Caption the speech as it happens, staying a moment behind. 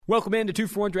Welcome into 2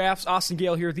 for 1 Drafts. Austin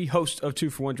Gale here, the host of 2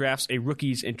 for 1 Drafts, a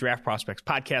rookies and draft prospects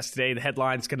podcast. Today, the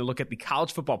headline is going to look at the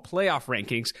college football playoff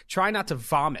rankings. Try not to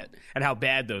vomit at how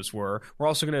bad those were. We're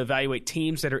also going to evaluate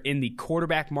teams that are in the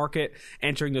quarterback market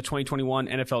entering the 2021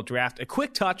 NFL Draft. A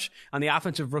quick touch on the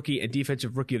offensive rookie and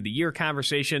defensive rookie of the year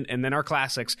conversation, and then our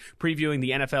classics, previewing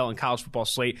the NFL and college football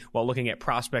slate while looking at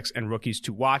prospects and rookies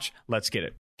to watch. Let's get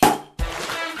it.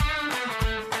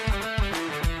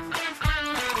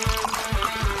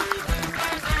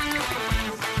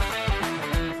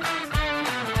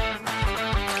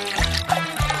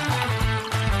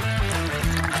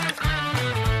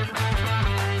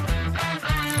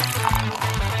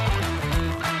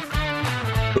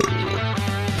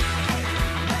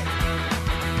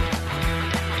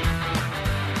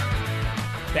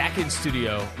 Back in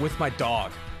studio with my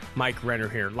dog, Mike Renner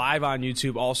here, live on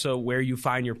YouTube, also where you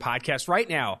find your podcast right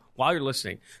now. While you're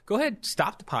listening, go ahead,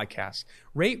 stop the podcast,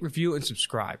 rate, review, and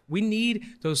subscribe. We need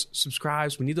those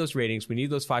subscribes. We need those ratings. We need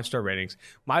those 5-star ratings.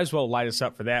 Might as well light us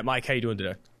up for that. Mike, how you doing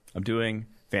today? I'm doing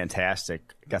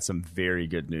fantastic. Got some very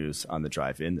good news on the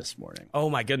drive in this morning. Oh,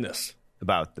 my goodness.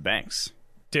 About the banks.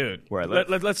 Dude, where I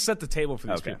live. Let's set the table for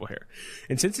these people here.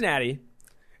 In Cincinnati,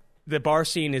 the bar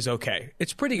scene is okay.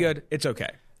 It's pretty good. It's okay.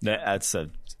 That's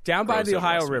a down by the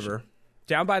Ohio River.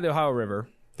 Down by the Ohio River,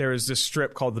 there is this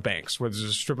strip called the Banks, where there's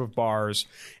a strip of bars,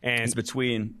 and it's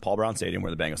between Paul Brown Stadium,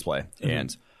 where the Bengals play,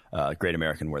 and Great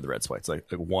American, where the Reds play. It's like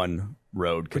one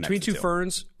road between two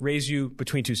ferns, raise you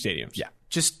between two stadiums. Yeah,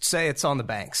 just say it's on the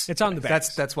Banks. It's on the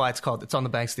Banks. That's why it's called. It's on the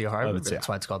Banks of the Ohio River. That's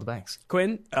why it's called the Banks.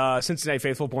 Quinn, Cincinnati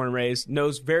faithful, born and raised,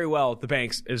 knows very well the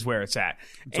Banks is where it's at.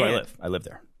 That's where I live. I live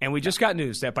there. And we just got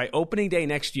news that by opening day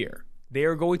next year, they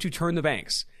are going to turn the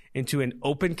Banks into an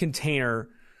open container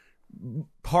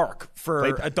park for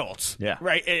adults. Yeah.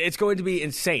 Right? It's going to be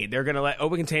insane. They're going to let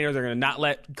open container. They're going to not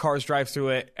let cars drive through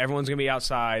it. Everyone's going to be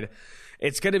outside.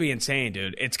 It's going to be insane,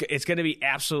 dude. It's going to be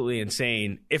absolutely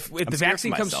insane. If the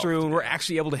vaccine comes through and we're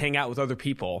actually able to hang out with other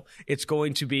people, it's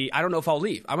going to be, I don't know if I'll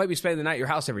leave. I might be spending the night at your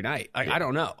house every night. I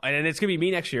don't know. And it's going to be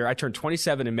me next year. I turn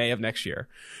 27 in May of next year.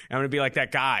 And I'm going to be like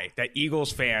that guy, that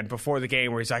Eagles fan before the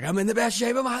game where he's like, I'm in the best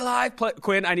shape of my life.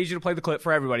 Quinn, I need you to play the clip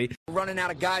for everybody. We're running out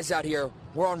of guys out here.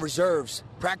 We're on reserves,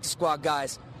 practice squad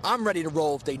guys. I'm ready to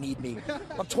roll if they need me.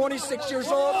 I'm 26 years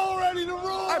old. All ready to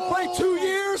roll. I played 2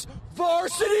 years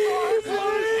varsity.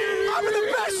 I'm in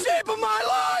the best shape of my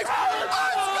life.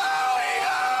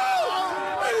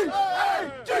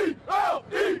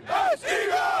 Let's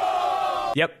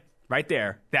go, Yep, right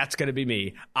there. That's going to be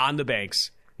me on the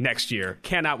Banks next year.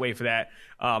 Cannot wait for that.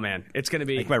 Oh, man, it's going to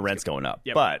be. I think my rent's going up,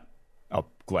 but I'll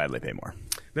gladly pay more.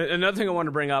 Another thing I wanted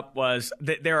to bring up was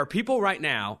that there are people right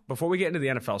now, before we get into the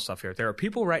NFL stuff here, there are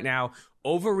people right now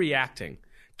overreacting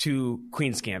to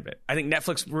Queen's Gambit. I think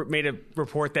Netflix made a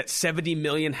report that 70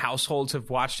 million households have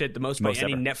watched it, the most by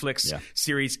any Netflix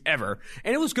series ever.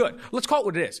 And it was good. Let's call it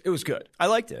what it is. It was good. I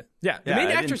liked it. Yeah. The main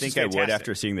I actress didn't think I would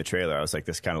after seeing the trailer. I was like,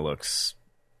 this kind of looks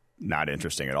not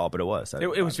interesting at all, but it was.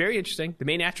 It was very interesting. The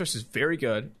main actress is very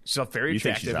good. She's very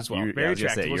attractive as well. Very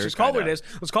attractive. Let's just call it what it is.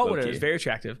 Let's call it what it is. Very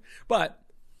attractive. But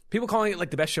people calling it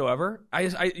like the best show ever.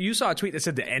 You saw a tweet that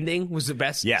said the ending was the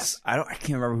best. Yes, I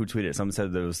can't remember who tweeted it. Someone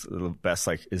said that it was the best.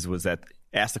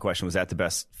 Asked the question, was that the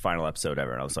best final episode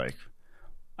ever? And I was like,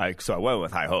 I went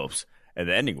with high hopes. And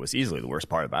the ending was easily the worst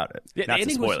part about it. Yeah, not the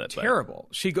ending to spoil was it, terrible.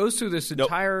 She goes through this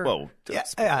entire.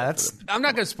 That's. I'm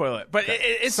not going to spoil it, but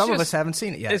it's some of us haven't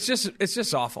seen it yet. It's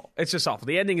just awful. It's just awful.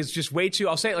 The ending is just way too.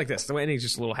 I'll say it like this: the ending is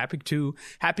just a little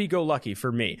happy-go-lucky for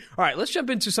me. All right, let's jump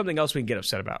into something else we can get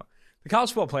upset about. The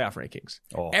college football playoff rankings.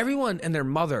 Everyone and their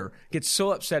mother gets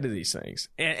so upset at these things,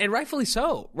 and rightfully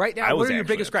so. Right now, what are your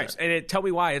biggest gripes? And tell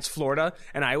me why it's Florida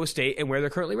and Iowa State and where they're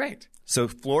currently ranked. So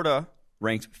Florida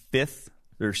ranked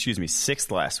sixth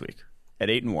last week at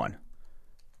 8-1,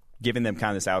 giving them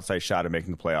kind of this outside shot of making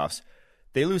the playoffs.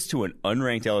 They lose to an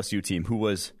unranked LSU team who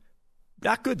was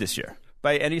not good this year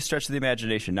by any stretch of the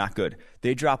imagination. Not good.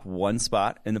 They drop one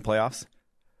spot in the playoffs.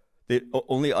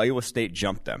 Only Iowa State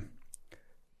jumped them.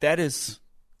 That is,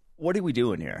 what are we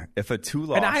doing here? If a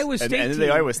two-loss, and Iowa State and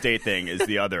the Iowa State thing is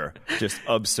the other, just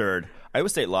absurd. Iowa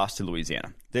State lost to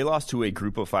Louisiana. They lost to a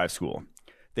Group of 5 school.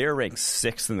 They are ranked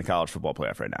 6th in the college football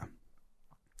playoff right now.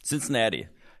 Cincinnati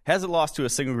hasn't lost to a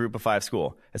single Group of 5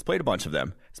 school. Has played a bunch of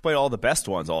them. Has played all the best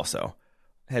ones also.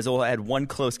 Has only had one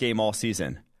close game all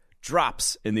season.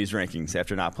 Drops in these rankings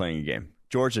after not playing a game.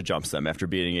 Georgia jumps them after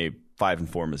beating a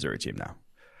 5-4 Missouri team now.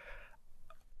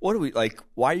 What do we like?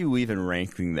 Why are you even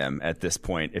ranking them at this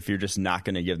point if you're just not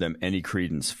going to give them any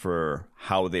credence for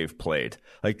how they've played?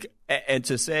 Like, and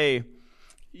to say,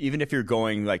 even if you're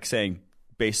going like saying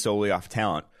based solely off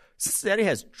talent, Cincinnati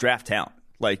has draft talent.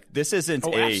 Like, this isn't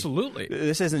absolutely.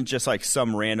 This isn't just like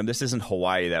some random. This isn't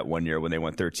Hawaii that one year when they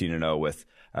went 13-0 with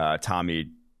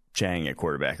Tommy Chang at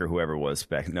quarterback or whoever it was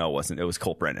back. No, it wasn't. It was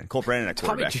Colt Brennan. Colt Brennan at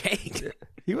quarterback. Tommy Chang.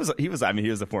 He was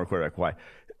the former quarterback. Why?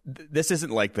 This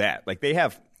isn't like that. Like, they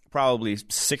have probably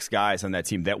 6 guys on that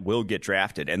team that will get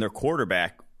drafted, and their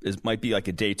quarterback might be like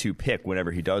a day 2 pick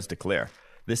whenever he does declare.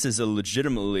 This is a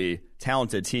legitimately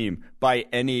talented team by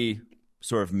any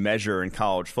sort of measure in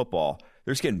college football.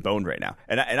 They're just getting boned right now.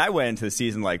 And I went into the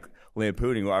season like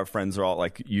lampooning. Our friends are all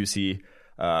like UC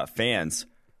fans,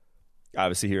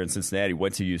 obviously here in Cincinnati,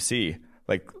 went to UC,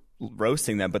 like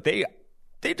roasting them. But they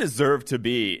deserve to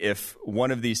be, if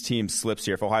one of these teams slips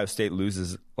here, if Ohio State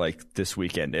loses like this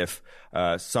weekend, if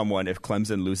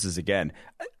Clemson loses again,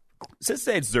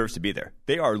 Cincinnati deserves to be there.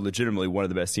 They are legitimately one of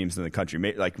the best teams in the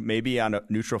country. Maybe on a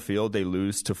neutral field they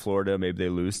lose to Florida, maybe they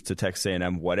lose to Texas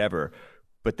A&M, whatever.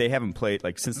 But they haven't played.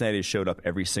 Like, Cincinnati showed up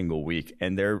every single week,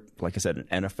 and they're, like I said,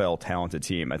 an NFL talented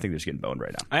team. I think they're just getting boned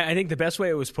right now. I think the best way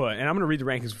it was put, and I'm going to read the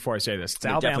rankings before I say this. It's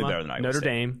Alabama, Notre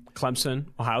Dame, Clemson,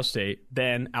 Ohio State.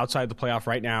 Then outside the playoff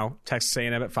right now, Texas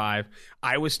A&M at 5.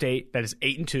 Iowa State, that is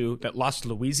 8-2, that lost to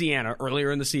Louisiana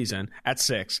earlier in the season at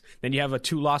 6. Then you have a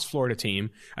 2-loss Florida team,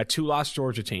 a 2-loss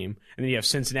Georgia team, and then you have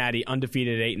Cincinnati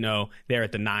undefeated at 8-0. They're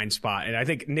at the 9 spot. And I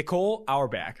think Nicole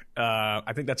Auerbach,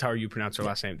 I think that's how you pronounce her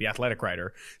last name, the athletic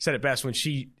writer, said it best when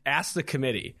she asked the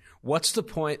committee, what's the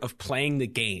point of playing the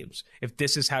games if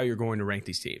this is how you're going to rank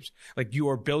these teams? Like, you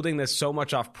are building this so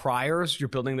much off priors, you're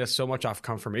building this so much off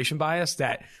confirmation bias,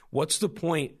 that what's the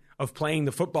point of playing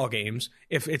the football games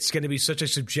if it's going to be such a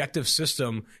subjective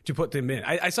system to put them in?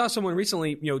 I saw someone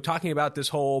recently, talking about this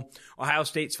whole Ohio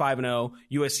State's 5-0,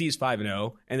 USC's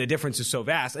 5-0, and the difference is so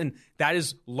vast. And that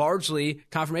is largely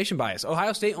confirmation bias.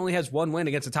 Ohio State only has 1 win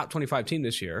against a top 25 team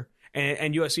this year,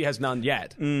 and USC has none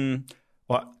yet.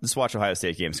 Well, just watch Ohio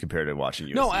State games compared to watching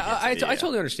USC. No, I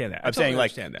totally understand that. I'm saying,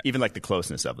 like, even like the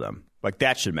closeness of them, like,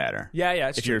 that should matter.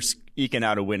 Yeah. If you're eking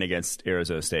out a win against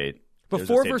Arizona State. But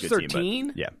 4 versus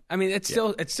 13? Yeah. I mean, it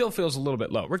still feels a little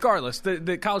bit low. Regardless,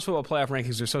 the college football playoff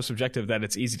rankings are so subjective that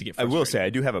it's easy to get frustrated. I will say, I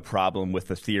do have a problem with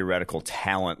the theoretical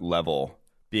talent level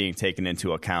being taken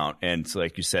into account. And so,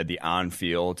 like you said, the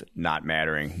on-field not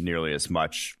mattering nearly as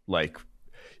much. Like,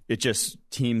 it just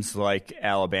teams like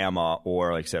Alabama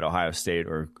or, like I said, Ohio State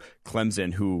or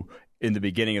Clemson, who in the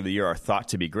beginning of the year are thought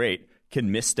to be great, can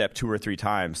misstep 2 or 3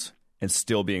 times and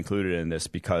still be included in this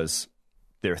because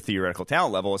their theoretical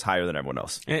talent level is higher than everyone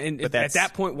else. And at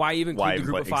that point, why even include the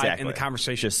group of 5 in the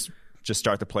conversation? Just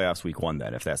start the playoffs week 1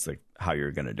 then, if that's how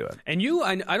you're going to do it.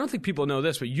 And I don't think people know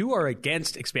this, but you are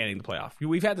against expanding the playoff.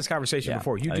 We've had this conversation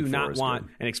before. You do not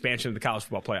want an expansion of the college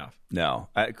football playoff. No,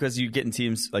 because you get in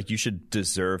teams, like, you should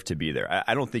deserve to be there.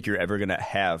 I don't think you're ever going to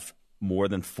have more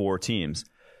than 4 teams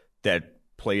that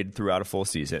played throughout a full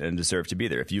season and deserve to be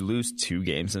there. If you lose 2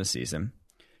 games in a season,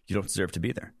 you don't deserve to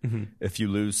be there. Mm-hmm. If you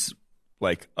lose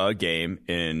like a game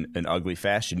in an ugly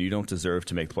fashion, you don't deserve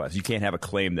to make the playoffs. You can't have a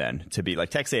claim then to be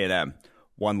like Texas A&M,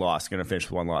 1 loss, going to finish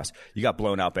with 1 loss. You got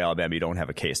blown out by Alabama. You don't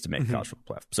have a case to make college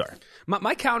football playoff. Sorry.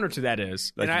 My counter to that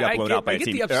is, like, you got blown out by a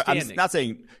team. I'm not saying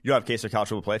you don't have a case for college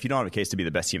football playoff. You don't have a case to be the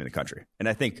best team in the country. And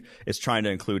I think it's trying to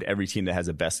include every team that has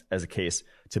a case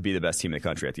to be the best team in the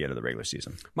country at the end of the regular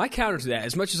season. My counter to that,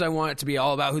 as much as I want it to be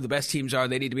all about who the best teams are,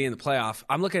 they need to be in the playoff,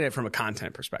 I'm looking at it from a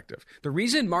content perspective. The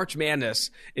reason March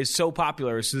Madness is so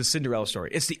popular is the Cinderella story.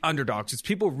 It's the underdogs. It's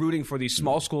people rooting for these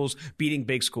small schools beating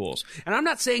big schools. And I'm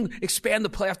not saying expand the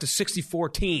playoff to 64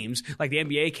 teams like the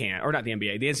NBA can, or not the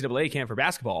NBA, the NCAA can for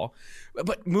basketball,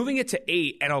 but moving it to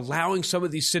 8 and allowing some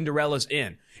of these Cinderellas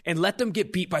in and let them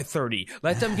get beat by 30,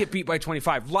 let them get beat by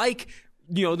 25, like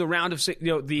the round of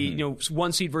the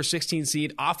 1 seed versus 16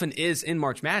 seed often is in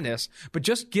March Madness, but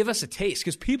just give us a taste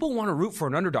because people want to root for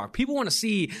an underdog. People want to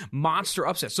see monster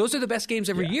upsets. Those are the best games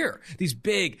every year. These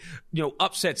big,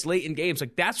 upsets late in games.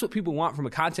 Like, that's what people want from a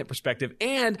content perspective.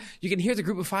 And you can hear the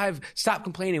group of 5 stop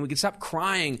complaining. We can stop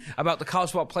crying about the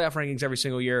college football playoff rankings every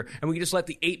single year, and we can just let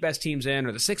the 8 best teams in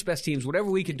or the 6 best teams, whatever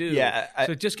we can do.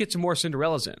 So just get some more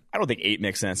Cinderellas in. I don't think 8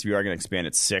 makes sense. If you are going to expand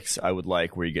it 6, I would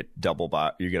like where you get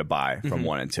you get a bye from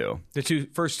 1 and 2. The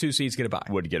first 2 seeds get a bye.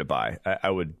 Would get a bye. I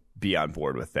would be on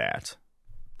board with that.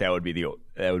 That would be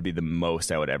the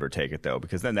most I would ever take it, though,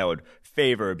 because then that would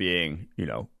favor being,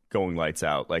 going lights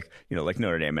out, like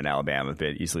Notre Dame and Alabama have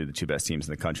been easily the 2 best teams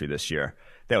in the country this year.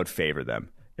 That would favor them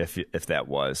if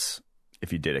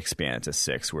you did expand it to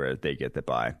 6 where they get the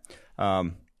bye.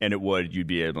 And you'd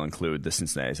be able to include the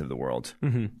Cincinnatis of the world.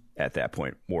 Mm-hmm. At that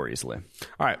point more easily.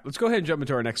 All right, let's go ahead and jump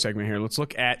into our next segment here. Let's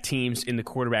look at teams in the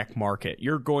quarterback market.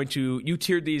 You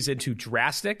tiered these into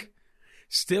drastic,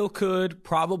 still could,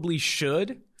 probably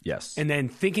should, Yes. And then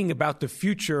thinking about the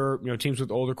future, teams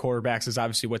with older quarterbacks is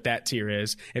obviously what that tier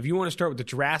is. If you want to start with the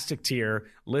drastic tier,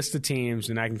 list the teams,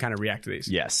 and I can kind of react to these.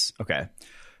 Yes. Okay.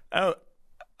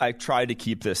 I tried to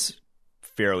keep this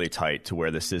fairly tight to where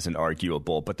this isn't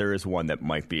arguable, but there is one that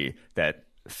might be that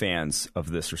fans of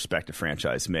this respective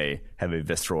franchise may have a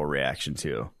visceral reaction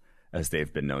to, as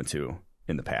they've been known to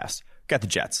in the past. Got the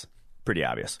Jets. Pretty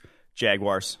obvious.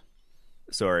 Jaguars.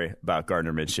 Sorry about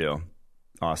Gardner Minshew.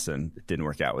 Austin, it didn't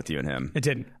work out with you and him. It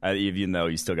didn't. Even though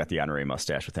you still got the honorary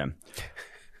mustache with him.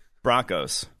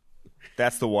 Broncos.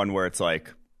 That's the one where it's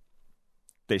like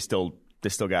they still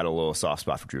got a little soft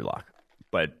spot for Drew Lock.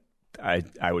 But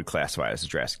I would classify it as a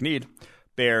drastic need.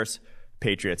 Bears,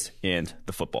 Patriots, and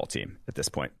the football team at this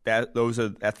point. That's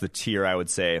the tier I would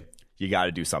say you got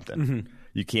to do something. Mm-hmm.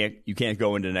 You can't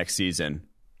go into next season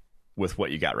with what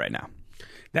you got right now.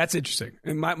 That's interesting.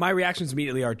 And my reactions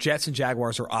immediately are Jets and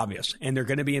Jaguars are obvious, and they're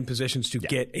going to be in positions to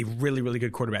get a really, really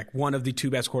good quarterback, one of the two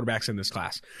best quarterbacks in this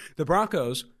class. The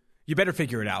Broncos, you better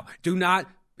figure it out. Do not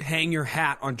hang your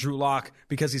hat on Drew Lock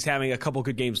because he's having a couple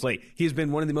good games late. He's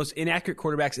been one of the most inaccurate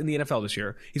quarterbacks in the NFL this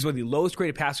year. He's one of the lowest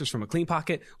graded passers from a clean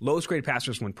pocket, lowest graded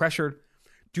passers when pressured.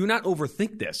 Do not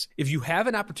overthink this. If you have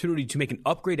an opportunity to make an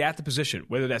upgrade at the position,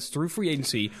 whether that's through free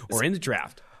agency or in the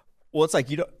draft. Well, it's like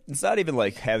it's not even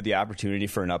like have the opportunity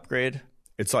for an upgrade.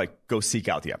 It's like go seek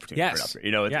out the opportunity for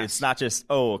an upgrade. It's not just,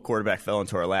 a quarterback fell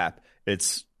into our lap.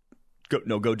 It's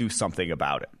go do something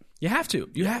about it. You have to.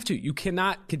 You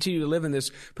cannot continue to live in this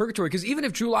purgatory because even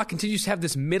if Drew Lock continues to have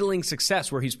this middling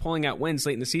success where he's pulling out wins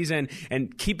late in the season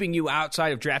and keeping you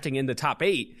outside of drafting in the top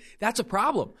 8, that's a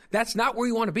problem. That's not where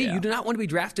you want to be. Yeah. You do not want to be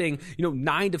drafting,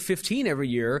 9 to 15 every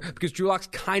year because Drew Lock's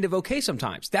kind of okay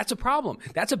sometimes. That's a problem.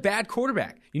 That's a bad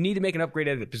quarterback. You need to make an upgrade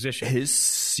at the position. His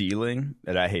ceiling,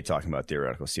 and I hate talking about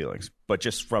theoretical ceilings, but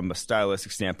just from a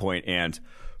stylistic standpoint and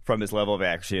from his level of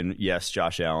action, yes,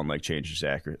 Josh Allen changed his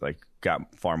accurate,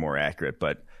 got far more accurate,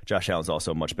 but Josh Allen's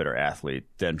also a much better athlete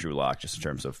than Drew Lock just in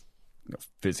terms of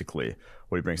physically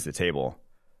what he brings to the table.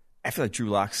 I feel like Drew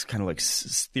Lock's kind of like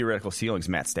theoretical ceilings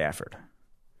Matt Stafford.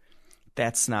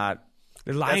 That's not...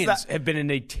 The Lions have been in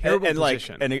a terrible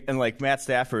position. And Matt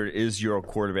Stafford is your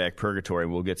quarterback purgatory.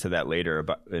 We'll get to that later,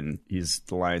 and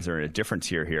the Lions are in a different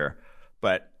tier here.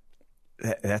 But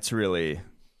that's really...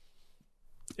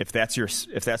 If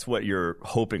that's what you're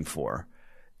hoping for,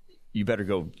 you better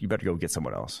go get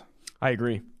someone else. I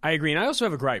agree. And I also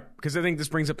have a gripe because I think this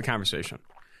brings up the conversation.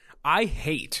 I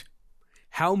hate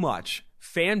how much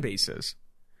fan bases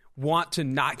want to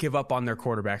not give up on their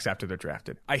quarterbacks after they're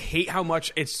drafted. I hate how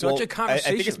much it's such a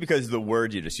conversation. I think it's because of the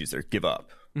word you just used there, give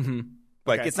up. Mm-hmm.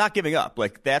 It's not giving up.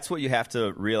 That's what you have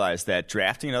to realize, that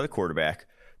drafting another quarterback,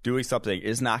 doing something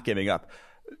is not giving up.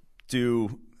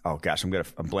 Oh gosh, I'm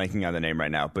blanking on the name right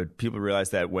now, but people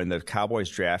realize that when the Cowboys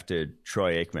drafted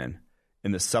Troy Aikman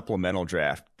in the supplemental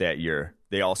draft that year,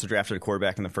 they also drafted a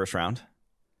quarterback in the first round.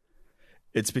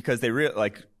 It's because they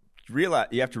realize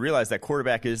you have to realize that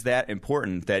quarterback is that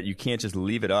important that you can't just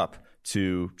leave it up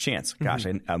to chance. Gosh,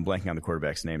 I'm blanking on the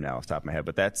quarterback's name now off the top of my head,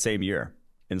 but that same year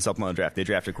in the supplemental draft, they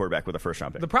drafted a quarterback with a first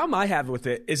round pick. The problem I have with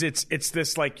it is it's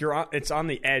this it's on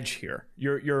the edge here.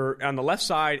 You're on the left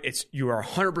side. You are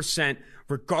 100%.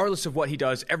 Regardless of what he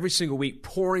does every single week,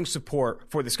 pouring support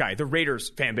for this guy. The Raiders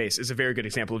fan base is a very good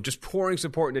example of just pouring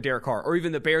support into Derek Carr, or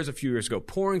even the Bears a few years ago,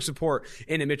 pouring support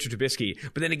into Mitchell Trubisky.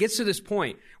 But then it gets to this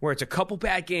point where it's a couple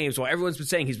bad games while everyone's been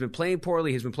saying he's been playing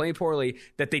poorly,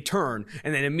 that they turn,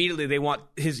 and then immediately they want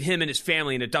him and his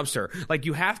family in a dumpster.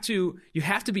 You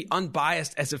have to be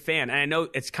unbiased as a fan. And I know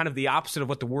it's kind of the opposite of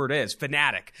what the word is.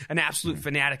 Fanatic. An absolute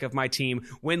fanatic of my team.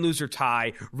 Win, lose, or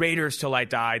tie. Raiders till I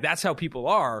die. That's how people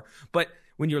are. But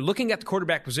when you're looking at the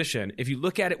quarterback position, if you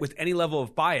look at it with any level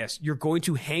of bias, you're going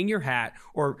to hang your hat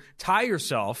or tie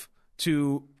yourself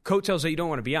to coattails that you don't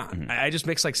want to be on. Mm-hmm. I just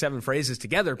mix 7 phrases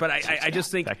together, but I just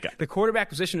think the quarterback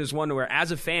position is one where,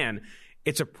 as a fan,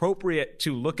 it's appropriate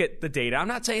to look at the data. I'm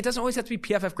not saying it doesn't always have to be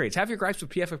PFF grades. Have your gripes with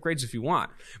PFF grades if you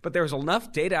want. But there's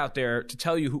enough data out there to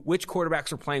tell you which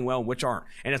quarterbacks are playing well and which aren't.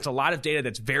 And it's a lot of data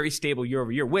that's very stable year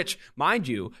over year, which, mind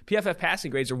you, PFF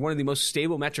passing grades are one of the most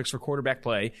stable metrics for quarterback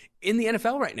play in the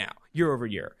NFL right now, year over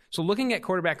year. So looking at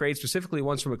quarterback grades, specifically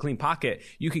ones from a clean pocket,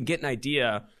 you can get an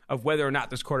idea of whether or not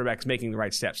this quarterback is making the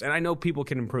right steps. And I know people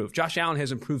can improve. Josh Allen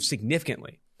has improved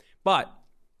significantly. But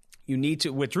you need to,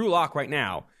 with Drew Lock right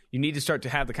now, you need to start to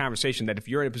have the conversation that if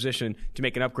you're in a position to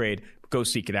make an upgrade, go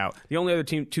seek it out. The only other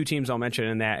two teams I'll mention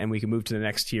in that, and we can move to the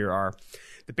next tier, are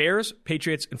The Bears,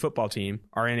 Patriots, and football team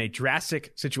are in a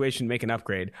drastic situation to make an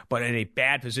upgrade, but in a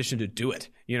bad position to do it.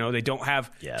 They don't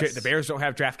have the Bears don't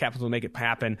have draft capital to make it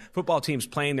happen. Football team's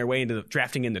playing their way into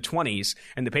drafting in the 20s,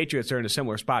 and the Patriots are in a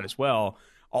similar spot as well.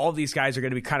 All of these guys are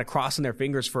going to be kind of crossing their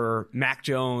fingers for Mac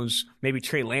Jones, maybe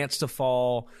Trey Lance to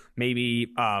fall,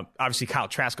 maybe obviously Kyle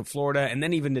Trask of Florida, and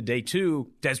then even to day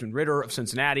 2, Desmond Ridder of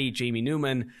Cincinnati, Jamie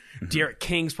Newman, Derek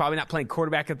King's probably not playing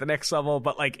quarterback at the next level,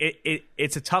 but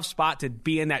it's a tough spot to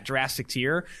be in that drastic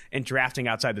tier and drafting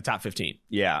outside the top 15.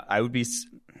 Yeah, I would be. It's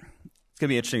going to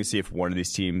be interesting to see if one of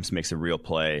these teams makes a real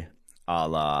play, a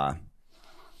la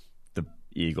the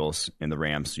Eagles and the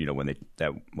Rams. When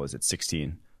that was at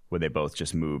 16. Where they both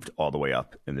just moved all the way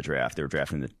up in the draft. They were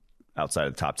drafting outside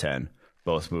of the top 10.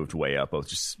 Both moved way up. Both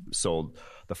just sold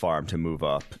the farm to move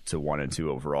up to 1 and 2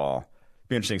 overall. It'd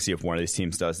be interesting to see if one of these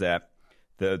teams does that.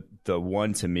 The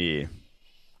one to me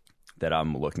that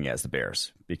I'm looking at is the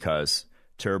Bears, because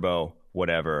Turbo,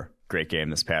 whatever, great game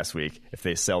this past week. If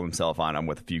they sell themselves on them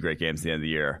with a few great games at the end of the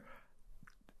year,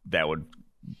 that would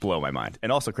blow my mind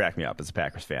and also crack me up as a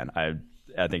Packers fan.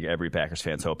 I think every Packers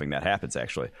fan's hoping that happens,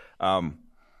 actually.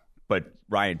 But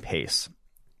Ryan Pace,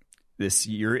 I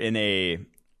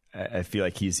feel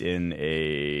like he's in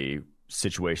a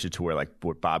situation to where like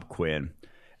what Bob Quinn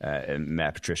and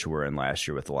Matt Patricia were in last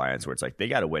year with the Lions, where it's like they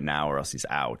got to win now or else he's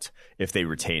out if they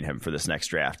retain him for this next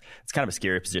draft. It's kind of a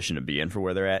scary position to be in for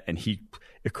where they're at, and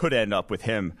it could end up with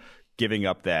him giving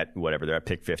up that, whatever, they're at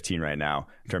pick 15 right now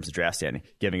in terms of draft standing,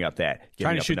 giving up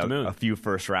a few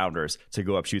first rounders to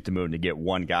go up shoot the moon to get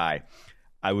one guy.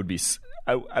 I would be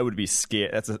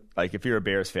scared. If you're a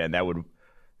Bears fan, that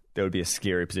would be a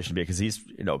scary position to be, because he's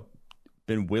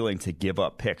been willing to give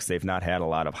up picks. They've not had a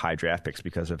lot of high draft picks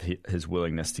because of his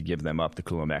willingness to give them up. The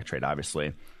Khalil Mack trade,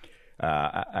 obviously.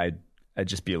 I'd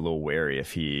just be a little wary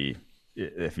if he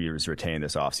was retained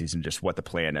this offseason, just what the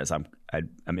plan is. I'm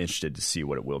interested to see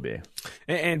what it will be.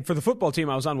 And for the football team,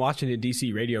 I was on Washington,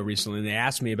 D.C. radio recently, and they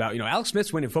asked me about, Alex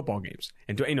Smith's winning football games.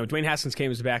 And, Dwayne Haskins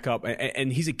came as a backup,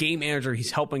 and he's a game manager.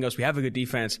 He's helping us. We have a good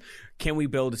defense. Can we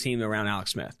build a team around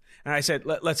Alex Smith? And I said,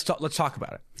 let's talk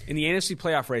about it. In the NFC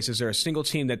playoff race, is there a single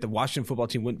team that the Washington football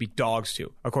team wouldn't be dogs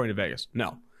to, according to Vegas?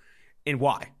 No. And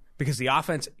why? Because the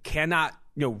offense cannot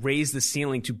raise the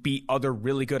ceiling to beat other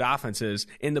really good offenses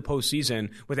in the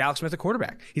postseason with Alex Smith, a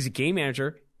quarterback. He's a game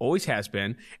manager, always has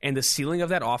been, and the ceiling of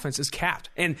that offense is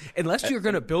capped. And unless you're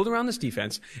going to build around this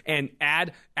defense and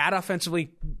add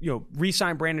offensively,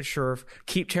 re-sign Brandon Scherf,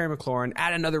 keep Terry McLaurin,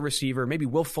 add another receiver, maybe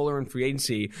Will Fuller in free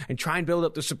agency, and try and build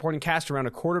up the supporting cast around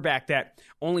a quarterback that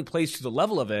only plays to the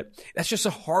level of it, that's just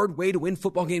a hard way to win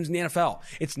football games in the NFL.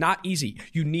 It's not easy.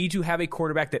 You need to have a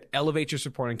quarterback that elevates your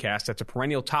supporting cast, that's a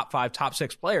perennial top 5, top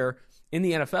 6 player in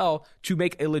the NFL to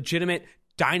make a legitimate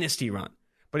dynasty run.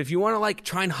 But if you want to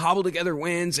try and hobble together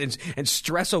wins and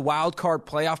stress a wild card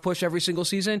playoff push every single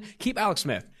season, keep Alex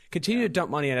Smith. Continue to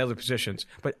dump money at other positions.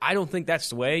 But I don't think that's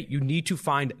the way. You need to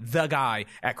find the guy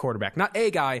at quarterback. Not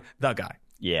a guy, the guy.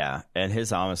 Yeah, and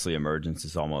his honestly emergence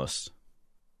is almost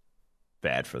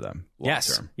bad for them long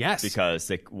term. Yes.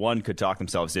 Because one could talk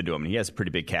themselves into him, and he has a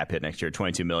pretty big cap hit next year,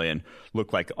 $22 million.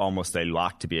 Looked like almost a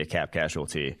lock to be a cap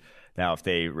casualty. Now, if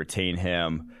they retain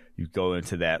him, you go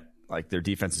into that, their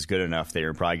defense is good enough,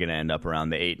 they're probably going to end up around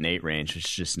the 8-8 range. It's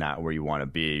just not where you want to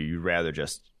be. You'd rather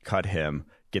just cut him,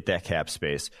 get that cap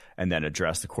space, and then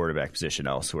address the quarterback position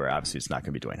elsewhere. Obviously, it's not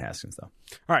going to be Dwayne Haskins, though.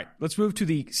 All right, let's move to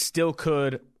the still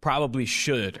could, probably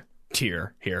should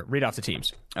tier here. Read off the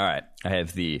teams. All right, I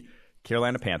have the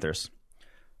Carolina Panthers,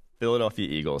 Philadelphia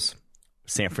Eagles,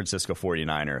 San Francisco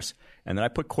 49ers, and then I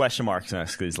put question marks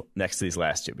next to these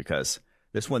last two, because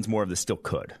this one's more of the still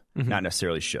could, not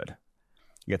necessarily should.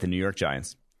 You got the New York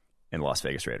Giants and Las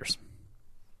Vegas Raiders.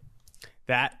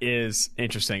 That is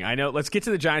interesting. I know. Let's get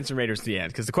to the Giants and Raiders at the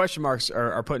end, because the question marks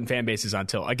are putting fan bases on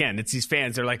tilt. Again, it's these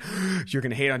fans. They're like, you're going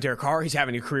to hate on Derek Carr. He's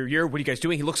having a career year. What are you guys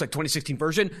doing? He looks like 2016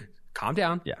 version. Calm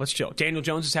down. Yeah. Let's chill. Daniel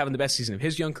Jones is having the best season of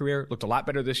his young career. Looked a lot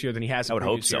better this year than he has in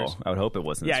previous years. I would hope so. I would hope it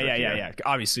wasn't. Yeah.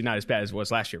 Obviously not as bad as it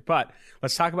was last year. But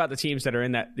let's talk about the teams that are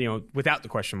in that, without the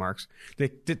question marks.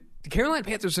 The Carolina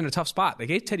Panthers are in a tough spot. They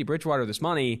gave Teddy Bridgewater this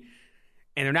money,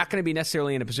 and they're not going to be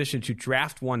necessarily in a position to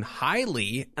draft one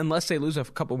highly unless they lose a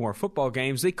couple more football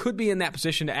games. They could be in that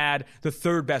position to add the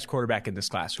third best quarterback in this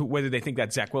class, whether they think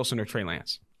that's Zach Wilson or Trey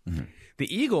Lance. Mm-hmm.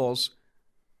 The Eagles,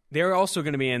 they're also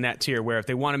going to be in that tier where if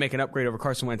they want to make an upgrade over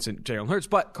Carson Wentz and Jalen Hurts,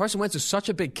 but Carson Wentz is such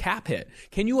a big cap hit.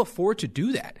 Can you afford to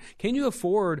do that? Can you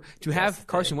afford to have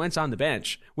Carson Wentz on the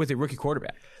bench with a rookie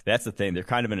quarterback? That's the thing. They're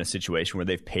kind of in a situation where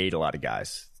they've paid a lot of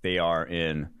guys. They are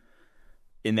in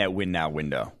in that win now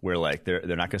window where like they're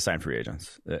not going to sign free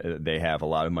agents. They have a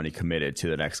lot of money committed to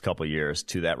the next couple of years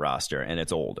to that roster, and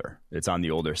it's older. It's on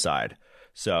the older side.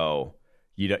 So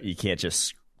you can't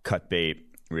just cut bait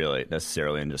really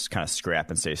necessarily and just kind of scrap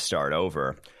and say start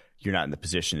over. You're not in the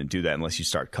position to do that unless you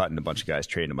start cutting a bunch of guys,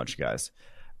 trading a bunch of guys.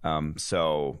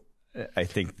 So I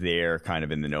think they're kind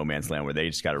of in the no man's land where they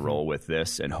just got to roll with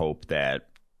this and hope that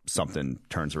something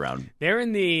turns around. They're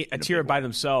in a tier by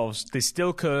themselves. They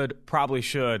still could, probably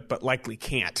should, but likely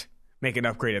can't make an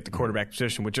upgrade at the quarterback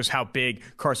position with just how big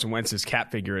Carson Wentz's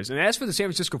cap figure is. And as for the San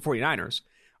Francisco 49ers,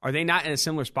 are they not in a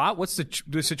similar spot? What's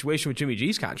the situation with Jimmy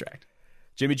G's contract?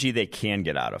 Jimmy G, they can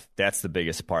get out of. That's the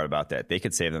biggest part about that. They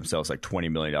could save themselves like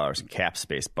 $20 million in cap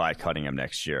space by cutting him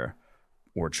next year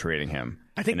or trading him.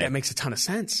 I think that makes a ton of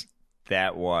sense.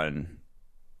 That one,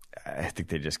 I think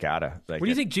they just got to. Like, what do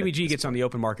you think Jimmy G gets on the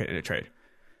open market in a trade?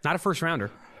 Not a first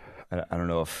rounder. I don't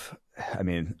know if. I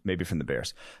mean, maybe from the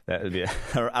Bears. That would be.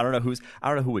 I don't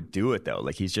know who would do it though.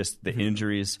 Like he's just the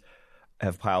injuries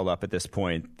have piled up at this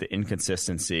point, the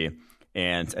inconsistency,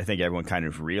 and I think everyone kind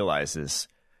of realizes,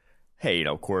 hey,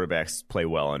 quarterbacks play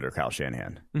well under Kyle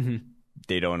Shanahan. Mm-hmm.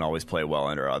 They don't always play well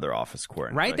under other office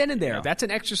coordinators. Right then and there. That's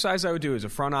an exercise I would do as a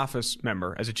front office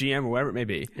member, as a GM or whatever it may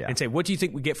be, and say, what do you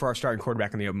think we get for our starting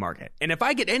quarterback in the open market? And if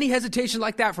I get any hesitation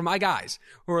like that from my guys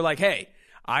who are like, hey,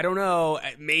 I don't know,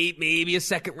 maybe a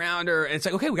second rounder, and it's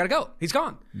like, okay, we got to go. He's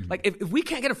gone. Mm-hmm. Like, if we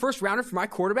can't get a first rounder for my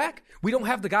quarterback, we don't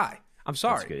have the guy. I'm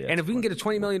sorry. Good, yeah, and if we can get a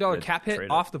 $20 million cap hit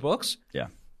off the books,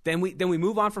 then we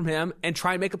move on from him and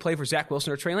try and make a play for Zach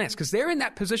Wilson or Trey Lance. Because they're in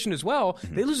that position as well.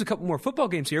 Mm-hmm. They lose a couple more football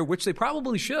games here, which they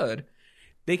probably should.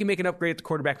 They can make an upgrade at the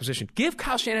quarterback position. Give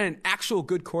Kyle Shanahan an actual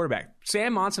good quarterback.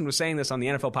 Sam Monson was saying this on the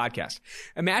NFL podcast.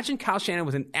 Imagine Kyle Shanahan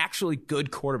with an actually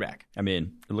good quarterback. I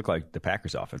mean, it looked like the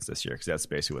Packers offense this year because that's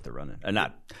basically what they're running. And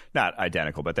not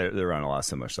identical, but they're running a lot of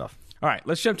similar stuff. All right,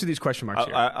 let's jump to these question marks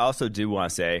here. I also do want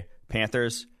to say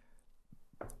Panthers,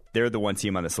 they're the one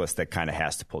team on this list that kind of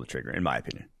has to pull the trigger, in my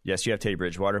opinion. Yes, you have Teddy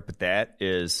Bridgewater, but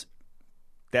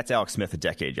that's Alex Smith a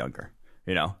decade younger,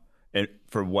 and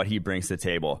for what he brings to the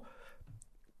table.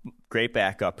 Great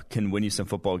backup, can win you some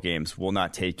football games, will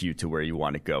not take you to where you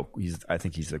want to go. I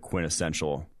think he's the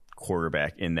quintessential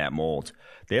quarterback in that mold.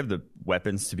 They have the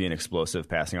weapons to be an explosive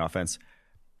passing offense.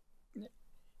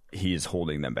 He is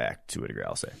holding them back to a degree,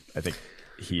 I'll say. I think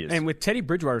he is. And with Teddy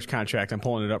Bridgewater's contract, I'm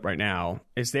pulling it up right now,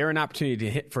 is there an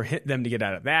opportunity for them to get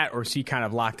out of that, or is he kind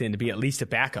of locked in to be at least a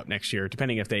backup next year,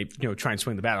 depending if they try and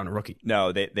swing the bat on a rookie?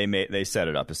 No, they set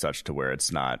it up as such to where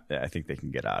it's not. I think they can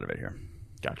get out of it here.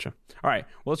 Gotcha. All right.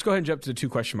 Well, let's go ahead and jump to the 2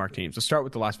 question mark teams. Let's start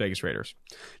with the Las Vegas Raiders.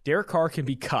 Derek Carr can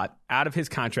be cut out of his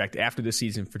contract after the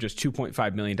season for just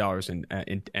 $2.5 million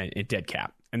in dead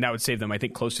cap. And that would save them, I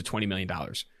think, close to $20 million.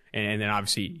 And then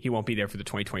obviously he won't be there for the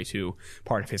 2022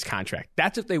 part of his contract.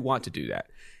 That's if they want to do that.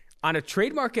 On a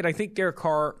trade market, I think Derek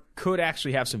Carr could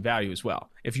actually have some value as well.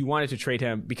 If you wanted to trade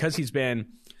him, because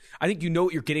I think you know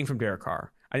what you're getting from Derek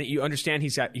Carr. I think you understand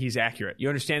he's accurate. You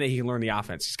understand that he can learn the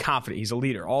offense. He's confident. He's a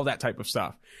leader, all that type of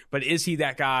stuff. But is he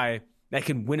that guy that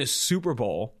can win a Super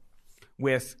Bowl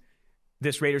with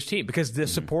this Raiders team? Because the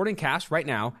supporting cast right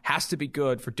now has to be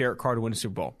good for Derek Carr to win a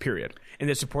Super Bowl, period. And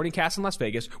the supporting cast in Las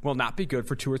Vegas will not be good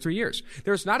for 2 or 3 years.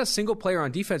 There's not a single player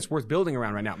on defense worth building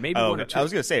around right now. Maybe 1 or 2. I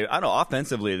was going to say, I don't know,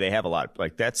 offensively they have a lot.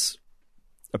 Like that's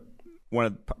one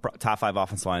of the top 5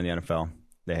 offensive line in the NFL.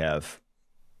 They have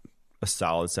a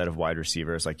solid set of wide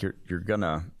receivers. Like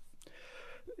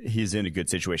he's in a good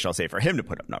situation, I'll say, for him to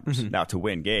put up numbers. Mm-hmm. Now, to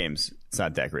win games, it's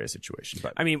not that great a situation.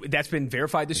 But I mean, that's been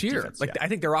verified this year. Defense, I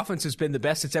think their offense has been the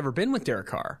best it's ever been with Derek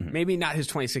Carr. Mm-hmm. Maybe not his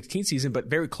 2016 season, but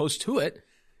very close to it.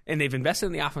 And they've invested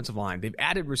in the offensive line. They've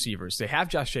added receivers. They have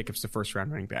Josh Jacobs, the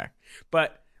first-round running back.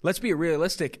 But let's be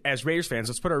realistic as Raiders fans.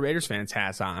 Let's put our Raiders fans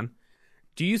hats on.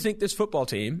 Do you think this football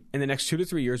team in the next 2 to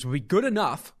 3 years will be good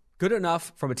enough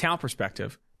from a talent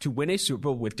perspective to win a Super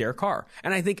Bowl with Derek Carr?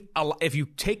 And I think if you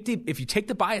take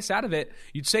the bias out of it,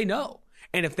 you'd say no.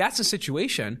 And if that's the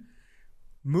situation,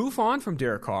 move on from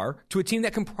Derek Carr to a team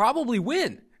that can probably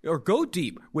win or go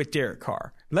deep with Derek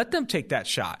Carr. Let them take that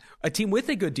shot. A team with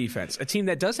a good defense, a team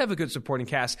that does have a good supporting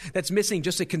cast that's missing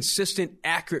just a consistent,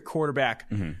 accurate quarterback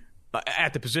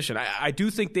at the position. I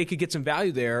do think they could get some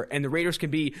value there, and the Raiders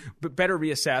can be better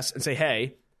reassess and say,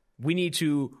 hey, we need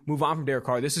to move on from Derek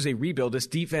Carr. This is a rebuild. This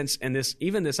defense and this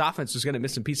offense is going to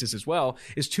miss some pieces as well.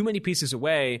 Is too many pieces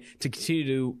away to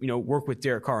continue to work with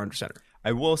Derek Carr under center.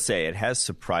 I will say it has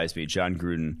surprised me. John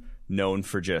Gruden, known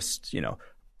for just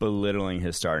belittling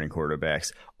his starting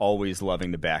quarterbacks, always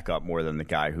loving the backup more than the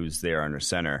guy who's there under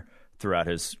center throughout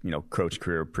his coach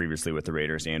career previously with the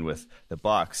Raiders and with the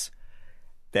Bucs,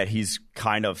 that he's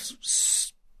kind of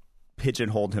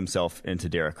pigeonholed himself into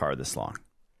Derek Carr this long.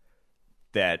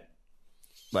 That,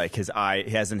 like, his eye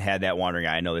hasn't had that wandering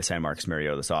eye. I know they signed Marcus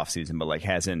Mariota this offseason, but, like,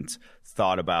 hasn't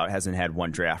had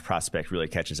one draft prospect really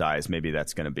catch his eyes. Maybe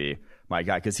that's going to be my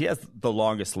guy, because he has the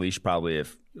longest leash, probably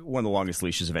one of the longest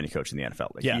leashes of any coach in the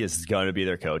NFL. Like, he is going to be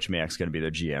their coach. Mayock's going to be their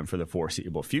GM for the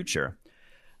foreseeable future.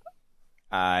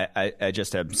 I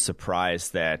just am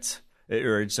surprised that,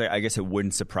 or I guess it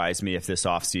wouldn't surprise me if this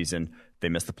offseason they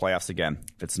miss the playoffs again,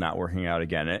 if it's not working out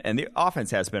again. And the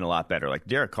offense has been a lot better. Like,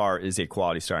 Derek Carr is a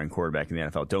quality starting quarterback in the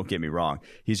NFL. Don't get me wrong.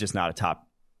 He's just not a top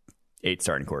 8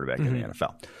 starting quarterback in the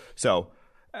NFL. So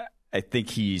I think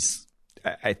this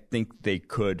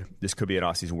could be an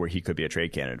offseason where he could be a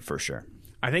trade candidate for sure.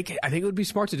 I think it would be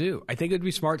smart to do. I think it would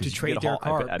be smart to trade Derek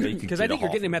Carr, because I think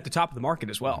you're getting him at the top of the market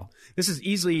as well. This is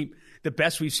easily the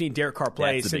best we've seen Derek Carr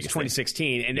play since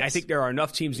 2016, and I think there are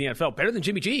enough teams in the NFL better than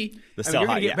Jimmy G. You're going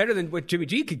to get better than what Jimmy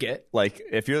G could get. Like,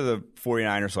 if you're the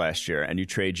 49ers last year and you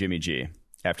trade Jimmy G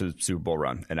after the Super Bowl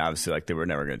run, and obviously, like, they were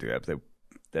never going to do that, but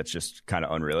that's just kind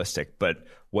of unrealistic. But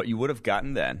what you would have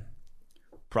gotten then,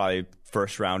 probably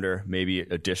first rounder, maybe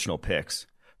additional picks,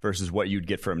 versus what you'd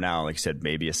get from now, like you said,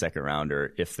 maybe a second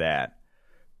rounder, if that,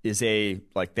 that's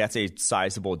a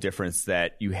sizable difference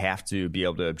that you have to be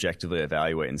able to objectively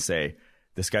evaluate and say,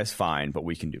 this guy's fine, but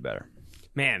we can do better.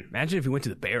 Man, imagine if he went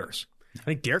to the Bears. I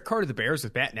think Derek Carr to the Bears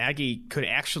with Matt Nagy could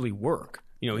actually work.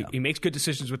 He makes good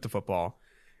decisions with the football.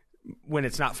 When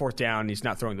it's not fourth down, he's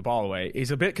not throwing the ball away. He's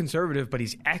a bit conservative, but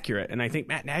he's accurate. And I think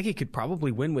Matt Nagy could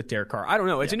probably win with Derek Carr. I don't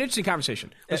know. It's an interesting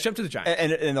conversation. Let's jump to the Giants.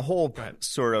 And the whole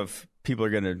sort of people are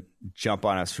going to jump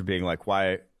on us for being like,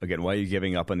 why are you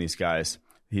giving up on these guys?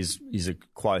 He's a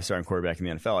quality starting quarterback in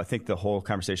the NFL. I think the whole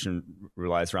conversation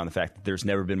relies around the fact that there's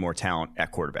never been more talent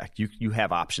at quarterback. You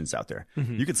have options out there.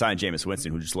 Mm-hmm. You could sign Jameis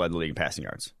Winston, who just led the league in passing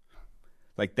yards.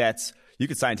 Like, you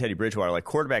could sign Teddy Bridgewater. Like,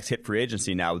 quarterbacks hit free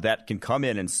agency now that can come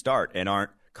in and start and aren't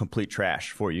complete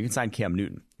trash for you. You can sign Cam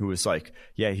Newton, who was like,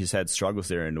 he's had struggles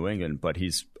there in New England, but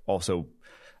he's also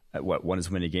won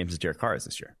as many games as Derek Carr is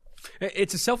this year.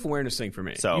 It's a self-awareness thing for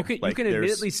me. So you can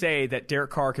admittedly say that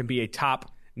Derek Carr can be a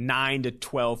top 9 to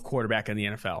 12 quarterback in the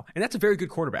NFL, and that's a very good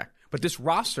quarterback. But this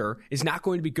roster is not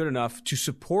going to be good enough to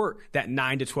support that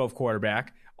 9 to 12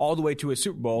 quarterback all the way to a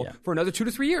Super Bowl for another 2 to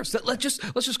 3 years. Let's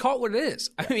just call it what it is.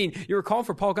 I mean, you were calling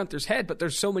for Paul Gunther's head, but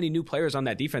there's so many new players on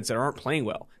that defense that aren't playing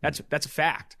well. That's a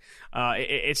fact.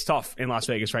 It's tough in Las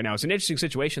Vegas right now. It's an interesting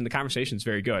situation. The conversation is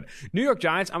very good. New York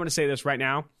Giants, I'm going to say this right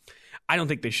now. I don't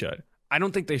think they should.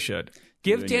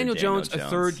 Give Daniel Jones a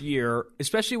third year,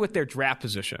 especially with their draft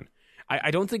position. I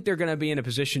don't think they're going to be in a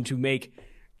position to make.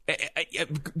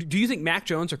 Do you think Mac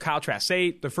Jones or Kyle Trask,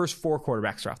 say the first 4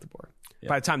 quarterbacks are off the board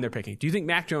by the time they're picking, do you think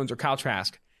Mac Jones or Kyle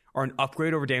Trask are an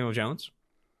upgrade over Daniel Jones?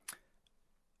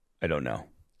 I don't know.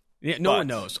 Yeah, no one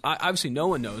knows. Obviously, no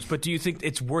one knows. But do you think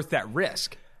it's worth that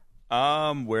risk? Where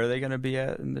are they going to be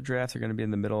at in the draft? They're going to be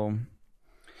in the middle.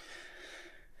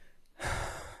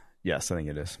 Yes, I think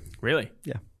it is. Really?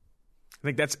 Yeah.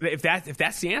 I think if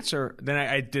that's the answer, then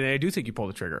I do think you pull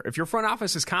the trigger. If your front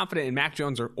office is confident in Mac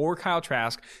Jones or Kyle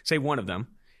Trask, say one of them,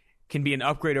 can be an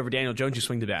upgrade over Daniel Jones, you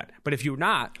swing to that. But if you're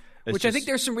not, I think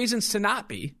there's some reasons to not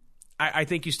be, I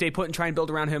think you stay put and try and build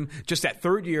around him just that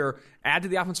third year, add to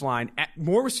the offensive line, add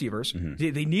more receivers.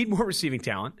 Mm-hmm. They need more receiving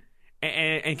talent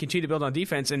and continue to build on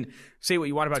defense and say what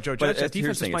you want about Joe Judge. That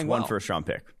defense is playing well. One first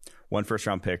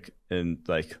round pick, and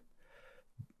like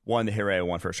the hit rate of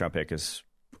one first round pick is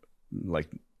like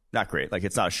not great. Like,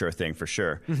 it's not a sure thing for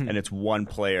sure. Mm-hmm. And it's one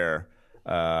player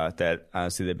that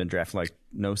honestly they've been drafting like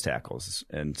nose tackles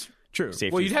and true.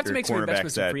 Well, you'd have to make some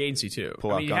investments in free agency too.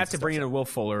 I mean, you have to bring in a Will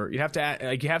Fuller. You have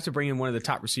to bring in one of the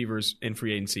top receivers in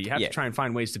free agency. You have to try and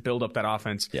find ways to build up that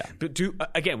offense. Yeah. But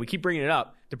again, we keep bringing it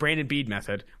up, the Brandon Bead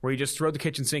method, where you just throw the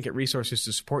kitchen sink at resources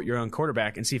to support your own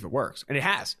quarterback and see if it works. And it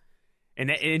has.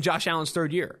 And in Josh Allen's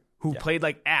third year, who played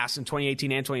like ass in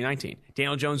 2018 and 2019.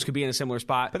 Daniel Jones could be in a similar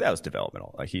spot. But that was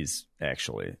developmental. Like, he's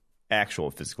actual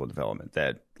physical development,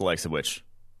 that the likes of which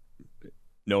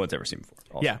no one's ever seen before.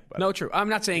 Also, true. I'm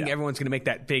not saying everyone's going to make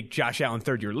that big Josh Allen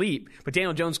third-year leap, but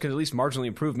Daniel Jones could at least marginally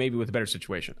improve, maybe with a better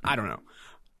situation. I don't know.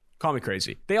 Call me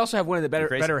crazy. They also have one of the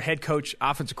better head coach,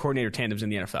 offensive coordinator tandems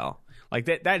in the NFL. Like,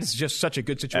 that is just such a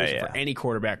good situation for any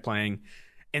quarterback playing.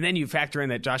 And then you factor in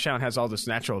that Josh Allen has all this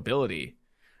natural ability.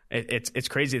 It's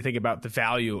crazy to think about the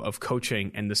value of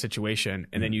coaching and the situation,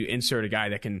 and then you insert a guy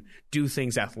that can do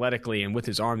things athletically and with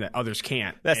his arm that others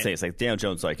can't. That's the thing. It's like Daniel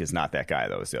Jones is not that guy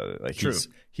though. Is the other, like, true.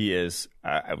 He is.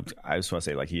 I just want to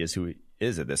say, like, he is who he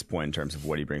is at this point in terms of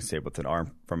what he brings to the table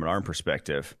with from an arm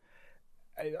perspective.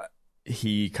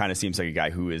 he kind of seems like a guy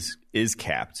who is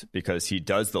capped because he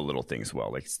does the little things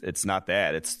well. Like it's not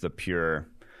that; it's the pure.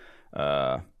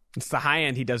 It's the high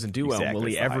end he doesn't do well. Will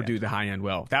he ever do the high end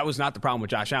well? That was not the problem with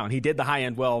Josh Allen. He did the high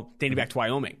end well dating back to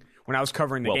Wyoming. When I was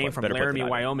covering the game from Laramie,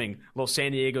 Wyoming, little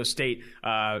San Diego State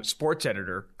sports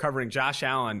editor covering Josh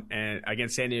Allen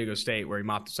against San Diego State, where he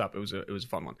mopped us up. It was a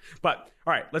fun one. But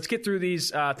all right, let's get through these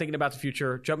thinking about the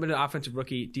future. Jump into offensive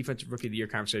rookie, defensive rookie of the year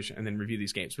conversation, and then review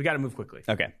these games. We got to move quickly.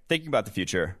 Okay, thinking about the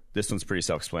future. This one's pretty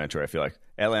self-explanatory. I feel like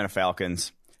Atlanta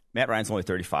Falcons. Matt Ryan's only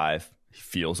 35. He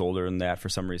feels older than that for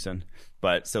some reason,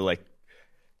 but so like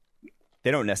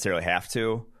they don't necessarily have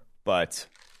to, but.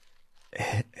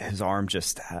 His arm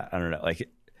just, I don't know, like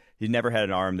he never had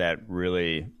an arm that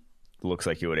really looks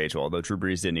like he would age well. Although Drew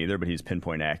Brees didn't either, but he's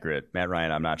pinpoint accurate. Matt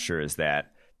Ryan, I'm not sure is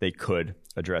that. They could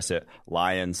address it.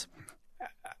 Lions,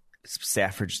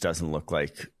 Stafford just doesn't look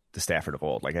like the Stafford of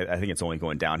old. Like I think it's only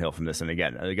going downhill from this. And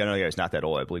again, another guy who's not that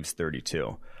old. I believe he's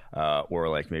 32, or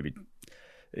like maybe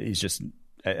he's just,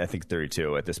 I think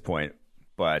 32 at this point.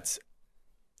 But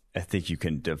I think you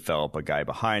can develop a guy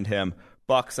behind him.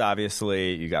 Bucks,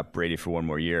 obviously. You got Brady for one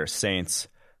more year. Saints,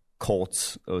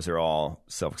 Colts, those are all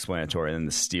self-explanatory. And then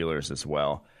the Steelers as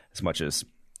well, as much as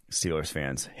Steelers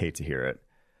fans hate to hear it.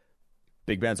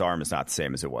 Big Ben's arm is not the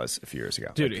same as it was a few years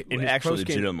ago. Dude, like, actually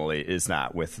legitimately is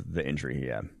not with the injury he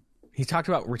had. He talked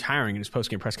about retiring in his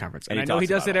post-game press conference. And I know he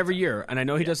does that every year.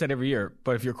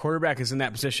 But if your quarterback is in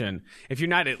that position, if you're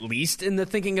not at least in the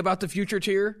thinking about the future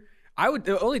tier,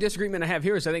 the only disagreement I have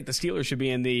here is I think the Steelers should be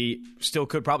in the still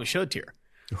could, probably should tier.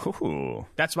 Ooh.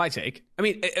 That's my take. I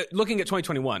mean, looking at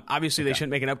 2021, obviously they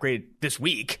shouldn't make an upgrade this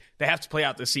week. They have to play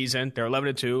out this season. They're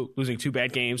 11-2, losing 2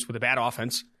 bad games with a bad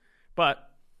offense. But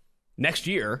next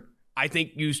year, I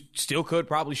think you still could,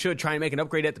 probably should try and make an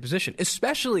upgrade at the position,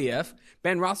 especially if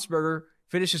Ben Roethlisberger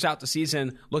finishes out the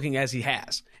season looking as he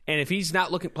has. And if he's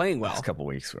not playing well. Last couple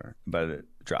weeks, but it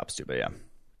drops too. But yeah.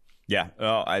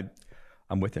 Yeah,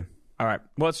 I'm with you. All right.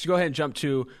 Well, let's go ahead and jump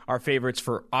to our favorites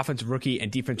for offensive rookie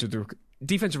and defensive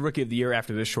rookie of the year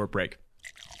after this short break.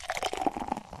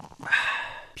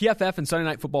 PFF and Sunday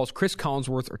Night Football's Chris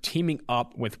Collinsworth are teaming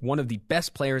up with one of the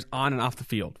best players on and off the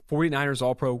field, 49ers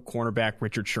All-Pro cornerback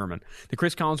Richard Sherman. The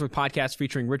Chris Collinsworth podcast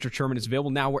featuring Richard Sherman is available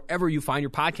now wherever you find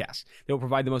your podcasts. They will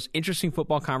provide the most interesting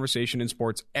football conversation in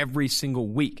sports every single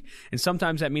week, and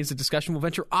sometimes that means the discussion will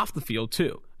venture off the field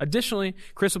too. Additionally,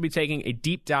 Chris will be taking a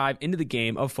deep dive into the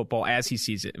game of football as he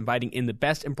sees it, inviting in the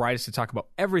best and brightest to talk about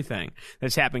everything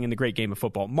that's happening in the great game of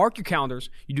football. Mark your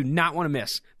calendars. You do not want to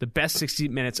miss the best 60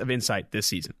 minutes of insight this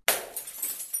season.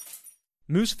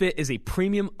 MooseFit is a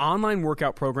premium online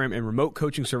workout program and remote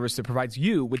coaching service that provides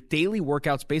you with daily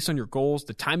workouts based on your goals,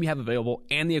 the time you have available,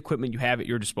 and the equipment you have at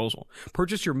your disposal.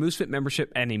 Purchase your MooseFit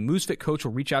membership, and a MooseFit coach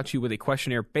will reach out to you with a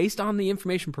questionnaire based on the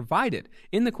information provided.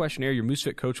 In the questionnaire, your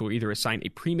MooseFit coach will either assign a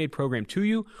pre-made program to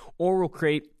you or will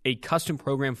create a custom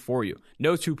program for you.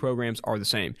 No two programs are the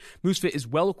same. MooseFit is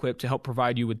well equipped to help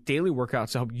provide you with daily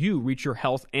workouts to help you reach your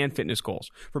health and fitness goals.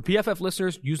 For PFF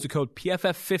listeners, use the code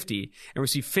PFF50 and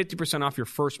receive 50% off your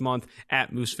first month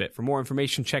at MooseFit. For more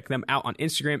information, check them out on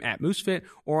Instagram at MooseFit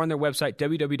or on their website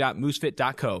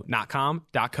www.moosefit.co, not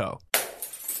com.co.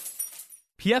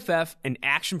 PFF and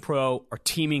Action Pro are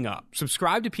teaming up.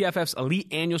 Subscribe to PFF's Elite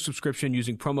Annual Subscription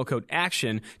using promo code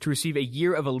ACTION to receive a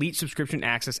year of Elite subscription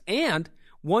access and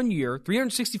 1 year,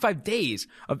 365 days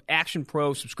of Action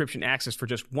Pro subscription access for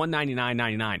just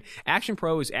 $199.99. Action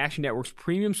Pro is Action Network's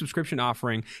premium subscription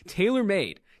offering,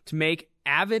 tailor-made to make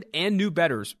avid and new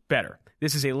bettors better.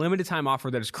 This is a limited time offer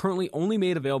that is currently only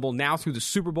made available now through the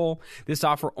Super Bowl. This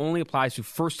offer only applies to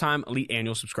first-time Elite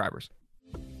Annual subscribers.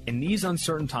 In these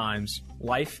uncertain times,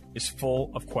 life is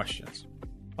full of questions.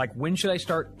 Like, when should I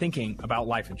start thinking about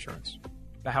life insurance?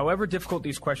 But however difficult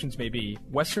these questions may be,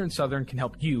 Western & Southern can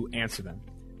help you answer them.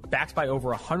 Backed by over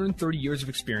 130 years of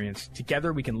experience,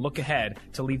 together we can look ahead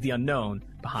to leave the unknown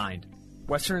behind.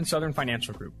 Western & Southern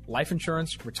Financial Group, life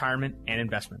insurance, retirement, and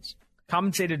investments.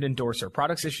 Compensated endorser,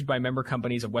 products issued by member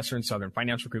companies of Western & Southern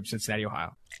Financial Group, Cincinnati,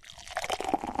 Ohio.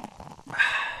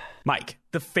 Mike,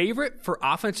 the favorite for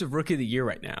Offensive Rookie of the Year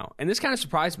right now, and this kind of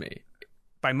surprised me,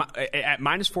 at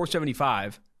minus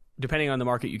 475, depending on the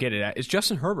market you get it at, is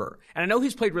Justin Herbert. And I know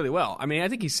he's played really well. I mean, I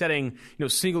think he's setting,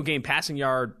 single game passing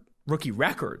yard rookie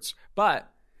records.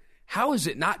 But how is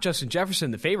it not Justin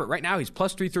Jefferson the favorite? Right now, he's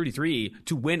plus 333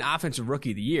 to win Offensive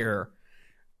Rookie of the Year.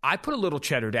 I put a little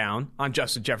cheddar down on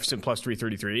Justin Jefferson plus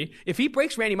 333. If he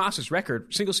breaks Randy Moss's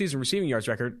record, single season receiving yards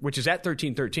record, which is at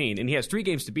 13-13, and he has 3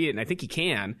 games to beat it, and I think he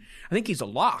can, I think he's a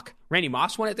lock. Randy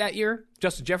Moss won it that year.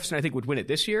 Justin Jefferson, I think, would win it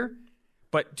this year.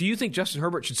 But do you think Justin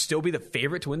Herbert should still be the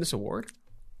favorite to win this award?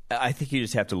 I think you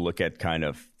just have to look at kind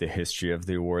of the history of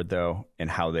the award, though, and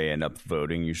how they end up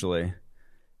voting usually.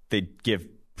 They give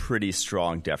pretty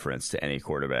strong deference to any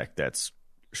quarterback that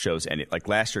shows any. Like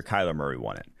last year, Kyler Murray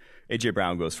won it. A.J.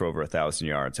 Brown goes for over 1,000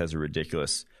 yards, has a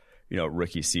ridiculous,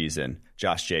 rookie season.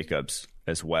 Josh Jacobs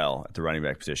as well at the running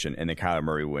back position. And then Kyler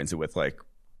Murray wins it with like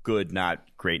good, not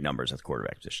great numbers at the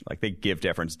quarterback position. Like they give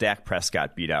deference. Dak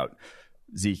Prescott beat out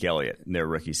Zeke Elliott in their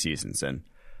rookie seasons. And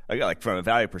like from a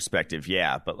value perspective,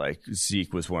 yeah, but like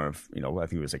Zeke was one of, I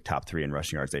think he was like top 3 in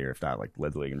rushing yards that year, if not like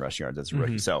led the league in rushing yards as a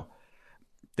rookie. So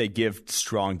they give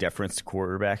strong deference to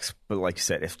quarterbacks. But like you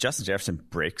said, if Justin Jefferson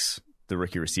breaks the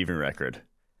rookie receiving record,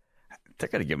 they're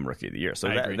going to give him Rookie of the Year.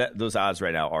 So those odds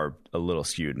right now are a little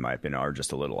skewed, in my opinion, are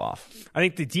just a little off. I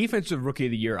think the defensive Rookie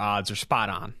of the Year odds are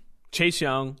spot on. Chase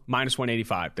Young, minus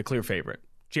 185, the clear favorite.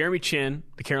 Jeremy Chin,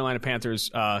 the Carolina Panthers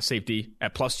safety,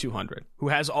 at plus 200, who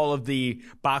has all of the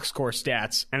box score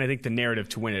stats and I think the narrative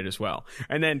to win it as well.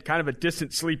 And then kind of a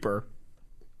distant sleeper,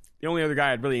 the only other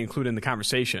guy I'd really include in the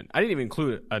conversation. I didn't even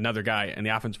include another guy in the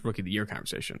Offensive Rookie of the Year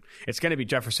conversation. It's going to be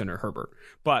Jefferson or Herbert.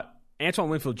 But Antoine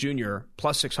Winfield Jr.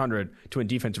 plus 600 to win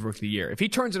Defensive Rookie of the Year. If he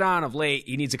turns it on of late,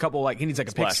 he needs a couple a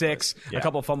pick six, a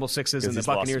couple of fumble sixes, and the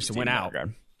Buccaneers to win out.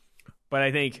 But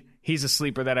I think he's a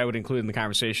sleeper that I would include in the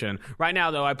conversation. Right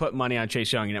now, though, I put money on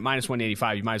Chase Young, and at minus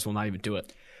 185, you might as well not even do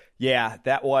it. Yeah,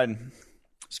 that one.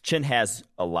 Chin has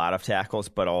a lot of tackles,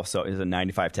 but also is a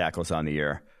 95 tackles on the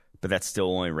year. But that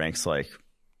still only ranks like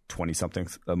 20-something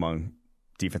among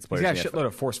defense players. He's got a shitload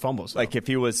of forced fumbles, though. Like if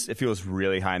he was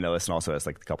really high on the list and also has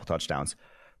like a couple touchdowns,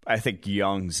 I think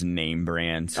Young's name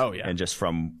brand and just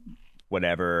from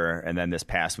whatever, and then this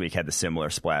past week had the similar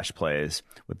splash plays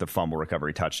with the fumble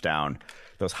recovery touchdown,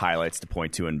 those highlights to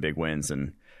point to in big wins,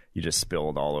 and you just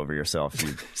spilled all over yourself,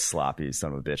 you sloppy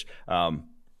son of a bitch.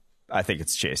 I think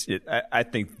it's Chase. I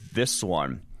think this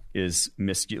one is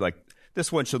like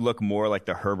this one should look more like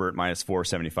the Herbert minus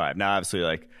 475. Now, obviously,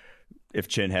 like if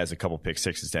Chin has a couple pick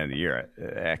sixes at the end of the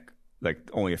year, like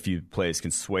only a few plays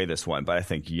can sway this one. But I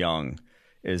think Young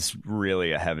is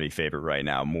really a heavy favorite right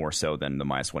now, more so than the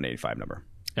minus 185 number.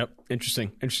 Yep.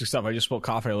 Interesting stuff. I just spilled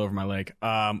coffee all over my leg.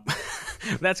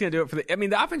 That's going to do it for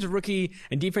the offensive rookie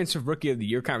and defensive rookie of the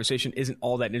year conversation isn't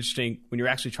all that interesting when you're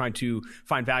actually trying to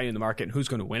find value in the market and who's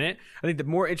going to win it. I think the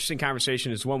more interesting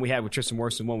conversation is the one we had with Tristan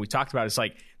Wirfs and one we talked about. It's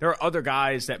like there are other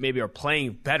guys that maybe are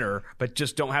playing better, but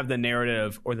just don't have the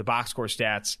narrative or the box score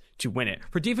stats to win it.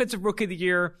 For defensive rookie of the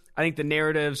year, I think the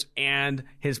narratives and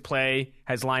his play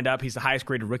has lined up. He's the highest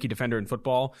graded rookie defender in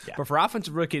football. Yeah. But for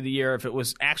offensive rookie of the year, if it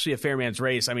was actually a fair man's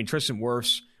race, I mean, Tristan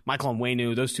Wirfs, Michael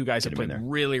Onwenu, those two guys have played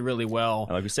really, really well.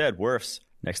 And like we said, Wirfs,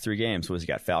 next 3 games, he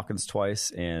got Falcons twice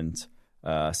and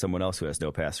someone else who has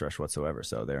no pass rush whatsoever.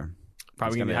 So they're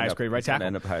probably going to be the highest graded right tackle.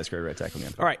 End up highest graded right tackle in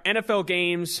the NFL. All right, NFL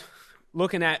games.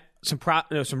 Looking at some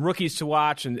rookies to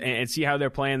watch and see how they're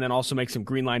playing, then also make some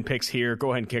green line picks here.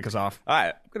 Go ahead and kick us off. All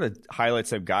right, I'm going to highlight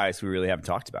some guys we really haven't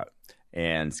talked about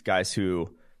and guys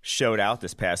who showed out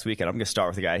this past week. And I'm going to start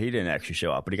with a guy, he didn't actually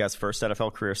show up, but he got his first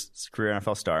NFL career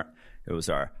NFL start. It was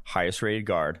our highest rated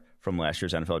guard from last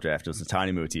year's NFL draft. It was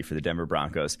Netane Muti for the Denver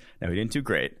Broncos. Now, he didn't do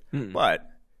great, but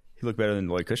he looked better than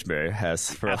Lloyd Cushenberry has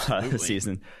for a lot of the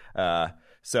season.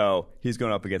 So he's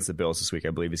going up against the Bills this week.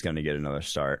 I believe he's going to get another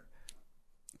start.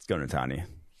 Let's go Netane.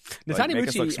 Netane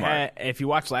Muti, if you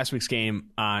watched last week's game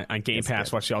on Game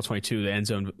Pass, watch the All-22,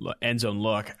 the end zone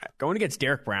look, going against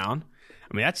Derek Brown,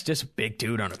 I mean, that's just a big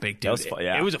dude on a big dude.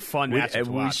 It was a fun matchup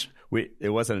to watch. It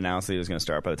wasn't announced that he was going to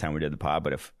start by the time we did the pod,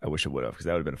 but I wish it would have, because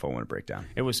that would have been a fun one to break down.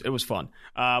 It was fun.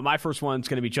 My first one is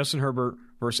going to be Justin Herbert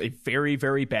versus a very,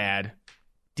 very bad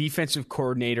defensive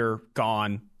coordinator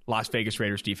gone Las Vegas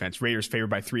Raiders defense. Raiders favored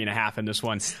by 3.5 in this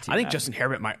one. I think Justin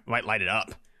Herbert might light it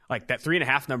up. Like that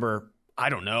 3.5 number, I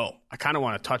don't know. I kind of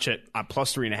want to touch it on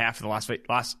plus 3.5 for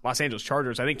the Los Angeles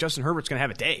Chargers. I think Justin Herbert's going to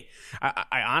have a day.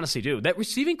 I honestly do. That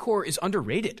receiving core is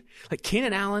underrated. Like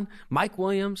Keenan Allen, Mike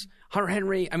Williams, Hunter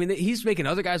Henry. I mean, he's making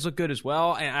other guys look good as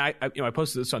well. And I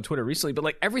posted this on Twitter recently, but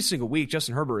like every single week,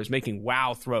 Justin Herbert is making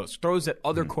wow throws that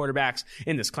other quarterbacks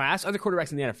in this class, other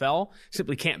quarterbacks in the NFL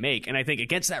simply can't make. And I think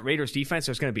against that Raiders defense,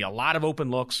 there's going to be a lot of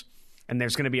open looks, and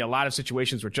there's going to be a lot of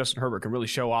situations where Justin Herbert can really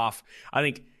show off. I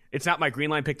think it's not my green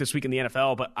line pick this week in the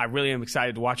NFL, but I really am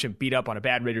excited to watch him beat up on a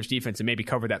bad Raiders defense and maybe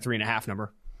cover that 3.5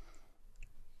 number.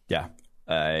 Yeah.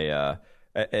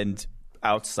 And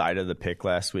outside of the pick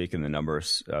last week, and the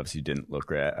numbers obviously didn't look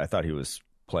great, I thought he was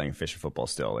playing efficient football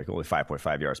still, like only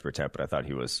 5.5 yards per attempt, but I thought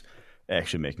he was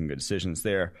actually making good decisions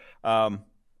there. I'm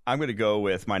going to go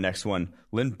with my next one,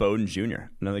 Lynn Bowden Jr.,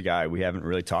 another guy we haven't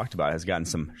really talked about, has gotten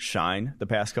some shine the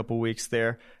past couple weeks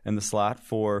there in the slot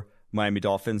for Miami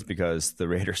Dolphins because the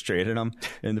Raiders traded him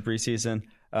in the preseason.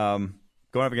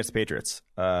 Going up against the Patriots,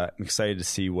 I'm excited to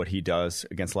see what he does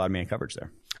against a lot of man coverage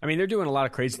there. I mean, they're doing a lot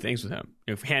of crazy things with him.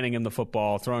 Handing him the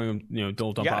football, throwing him,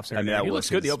 double dump offs. I mean, he looks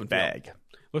good in the open bag. field.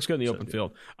 Looks good in the open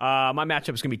field. My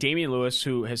matchup is going to be Damian Lewis,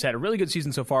 who has had a really good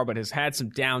season so far, but has had some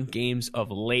down games of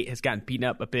late, has gotten beaten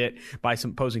up a bit by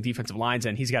some opposing defensive lines,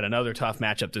 and he's got another tough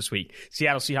matchup this week.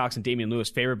 Seattle Seahawks and Damian Lewis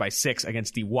favored by 6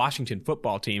 against the Washington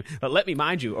football team. But let me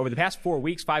mind you, over the past 5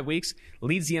 weeks,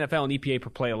 leads the NFL in EPA per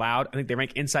play allowed. I think they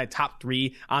rank inside top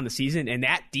 3 on the season, and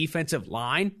that defensive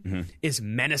line is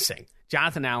menacing.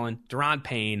 Jonathan Allen, Deron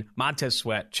Payne, Montez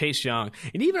Sweat, Chase Young,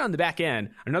 and even on the back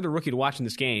end, another rookie to watch in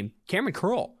this game, Cameron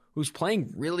Curl, who's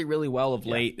playing really, really well of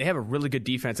late. They have a really good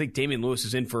defense. I think Damian Lewis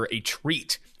is in for a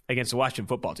treat against the Washington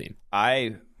football team.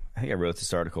 I think I wrote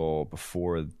this article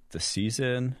before the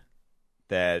season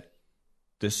that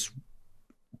this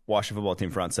Washington football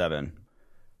team front seven,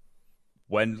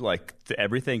 when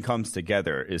everything comes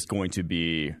together, is going to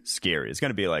be scary. It's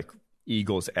going to be like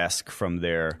Eagles-esque from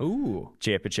their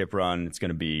championship run. It's going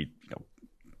to be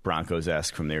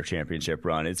Broncos-esque from their championship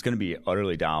run. It's going to be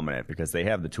utterly dominant because they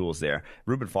have the tools there.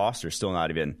 Reuben Foster's still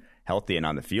not even healthy and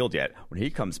on the field yet. When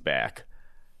he comes back,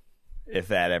 if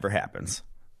that ever happens,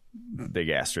 big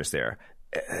asterisk there,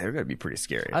 they're going to be pretty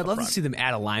scary. I'd love to see them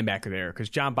add a linebacker there because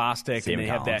John Bostic, and they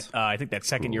have that, I think that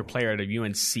second-year player out of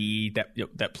UNC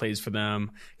that plays for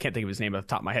them. Can't think of his name off the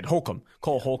top of my head.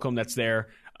 Cole Holcomb, that's there.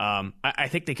 I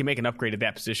think they can make an upgrade at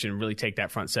that position and really take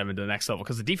that front seven to the next level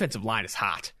because the defensive line is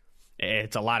hot.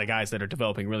 It's a lot of guys that are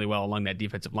developing really well along that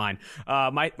defensive line.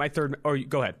 My third, or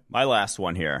go ahead. My last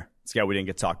one here. This guy we didn't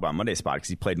get to talk about Monday spot because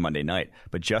he played Monday night.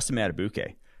 But Justin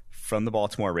Madubuike from the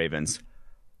Baltimore Ravens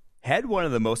had one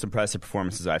of the most impressive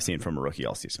performances I've seen from a rookie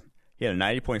all season. He had a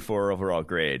 90.4 overall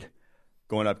grade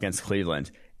going up against Cleveland,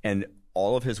 and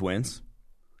all of his wins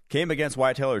came against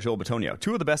Wyatt Teller or Joel Bitonio,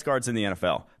 2 of the best guards in the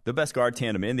NFL, the best guard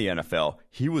tandem in the NFL.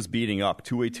 He was beating up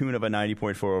to a tune of a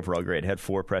 90.4 overall grade, had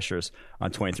 4 pressures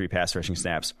on 23 pass rushing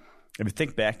snaps. If you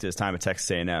think back to his time at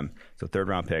Texas A&M, so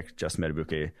third-round pick, Justin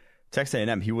Madubuike, Texas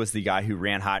A&M, he was the guy who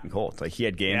ran hot and cold. He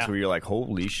had games where you're like,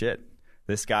 holy shit,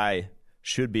 this guy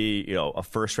should be a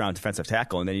first-round defensive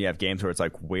tackle, and then you have games where it's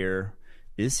like, where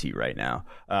is he right now?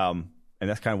 And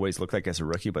that's kind of what he's looked like as a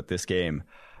rookie, but this game,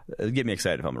 it'll get me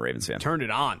excited if I'm a Ravens fan. Turn it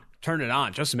on.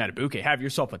 Justin Madubuike, have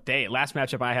yourself a day. Last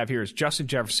matchup I have here is Justin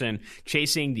Jefferson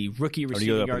chasing the rookie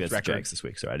receiving yards record. The Jags this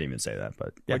week, so I didn't even say that.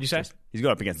 But what'd you say? He's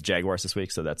going up against the Jaguars this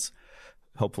week, so that's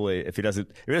hopefully if he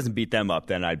doesn't beat them up,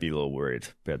 then I'd be a little worried.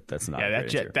 But that's not.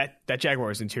 Yeah, that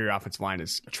Jaguars interior offensive line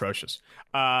is atrocious.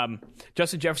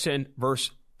 Justin Jefferson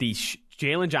versus the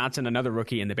Jalen Johnson, another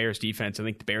rookie in the Bears defense. I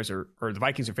think the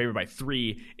Vikings are favored by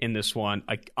 3 in this one,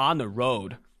 on the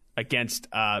road against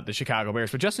the Chicago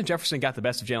Bears. But Justin Jefferson got the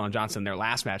best of Jalen Johnson in their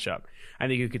last matchup. I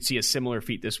think you could see a similar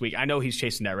feat this week. I know he's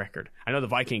chasing that record. I know the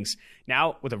Vikings,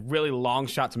 now with a really long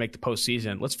shot to make the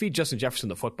postseason, let's feed Justin Jefferson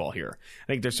the football here. I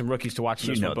think there's some rookies to watch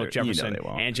in this one, both Jefferson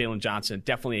and Jalen Johnson.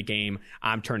 Definitely a game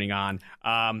I'm turning on.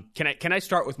 Can I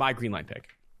start with my green line pick?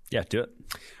 Yeah, do it.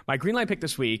 My green line pick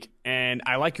this week, and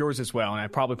I like yours as well, and I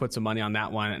probably put some money on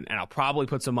that one, and I'll probably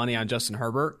put some money on Justin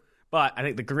Herbert. But I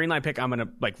think the green line pick I'm going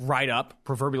to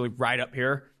proverbially write up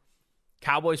here.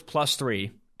 Cowboys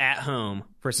 +3 at home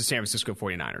versus San Francisco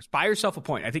 49ers. Buy yourself a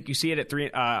point. I think you see it at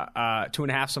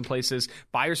 2.5 some places.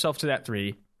 Buy yourself to that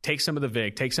 3. Take some of the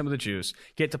vig. Take some of the juice.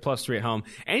 Get to +3 at home.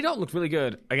 And you don't look really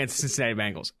good against the Cincinnati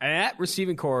Bengals. And that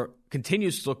receiving core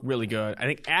continues to look really good. I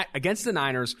think against the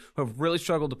Niners, who have really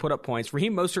struggled to put up points.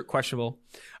 Raheem Mostert questionable.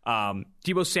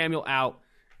 Deebo Samuel out.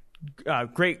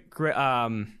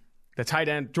 The tight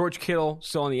end, George Kittle,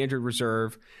 still on the injured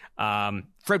reserve.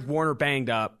 Fred Warner banged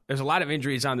up. There's a lot of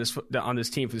injuries on this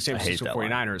team for the San Francisco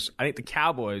 49ers. I think the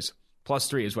Cowboys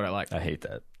 +3 is what I like. I hate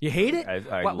that. You hate it?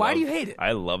 Why do you hate it?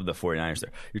 I love the 49ers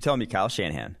there. You're telling me Kyle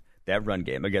Shanahan, that run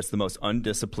game against the most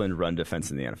undisciplined run defense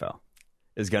in the NFL,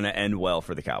 is going to end well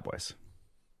for the Cowboys.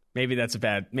 Maybe that's a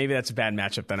bad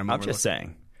matchup that I'm just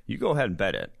saying. You go ahead and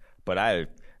bet it, but I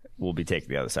will be taking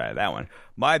the other side of that one.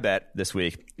 My bet this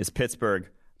week is Pittsburgh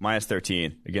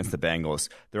 -13 against the Bengals.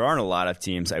 There aren't a lot of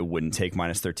teams I wouldn't take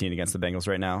 -13 against the Bengals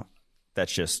right now.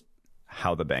 That's just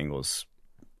how the Bengals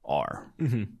are.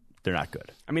 Mm-hmm. They're not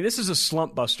good. I mean, this is a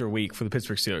slump buster week for the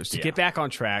Pittsburgh Steelers to get back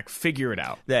on track, figure it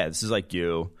out. Yeah, this is like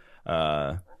you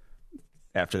after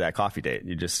that coffee date.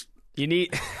 You just You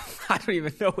need. I don't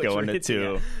even know what going you're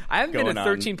to. I haven't been a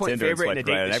 13-point favorite in a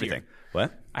date this year.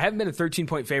 What? I haven't been a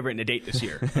 13-point favorite in a date this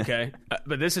year. Okay,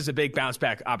 but this is a big bounce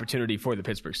back opportunity for the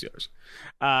Pittsburgh Steelers.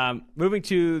 Moving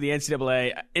to the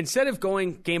NCAA, instead of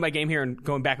going game by game here and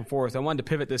going back and forth, I wanted to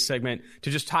pivot this segment to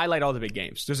just highlight all the big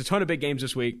games. There's a ton of big games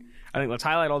this week. I think let's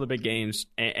highlight all the big games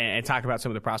and talk about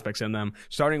some of the prospects in them.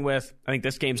 Starting with, I think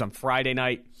this game's on Friday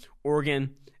night.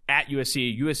 Oregon at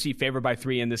USC. USC favored by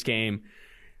 3 in this game.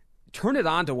 Turn it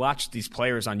on to watch these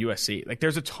players on USC. Like,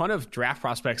 there's a ton of draft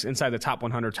prospects inside the top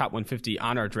 100, top 150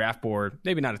 on our draft board.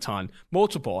 Maybe not a ton.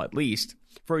 Multiple, at least,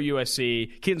 for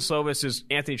USC. Keaton Slovis is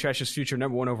Anthony Treash's future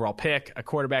number 1 overall pick, a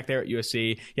quarterback there at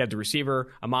USC. You have the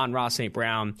receiver, Amon-Ra St.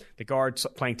 Brown, the guard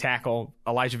playing tackle,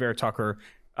 Elijah Vera Tucker,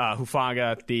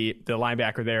 Hufanga, the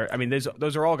linebacker there. I mean,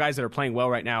 those are all guys that are playing well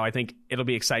right now. I think it'll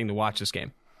be exciting to watch this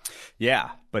game.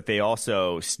 Yeah, but they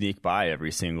also sneak by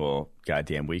every single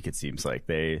goddamn week, it seems like.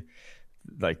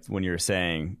 Like when you're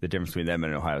saying the difference between them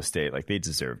and Ohio State, like they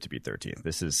deserve to be 13th.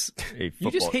 This is a football.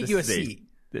 You just hate USC.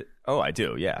 I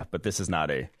do, yeah, but this is not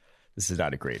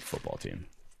a great football team.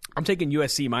 I'm taking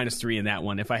USC -3 in that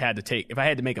one. If I had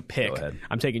to make a pick,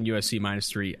 I'm taking USC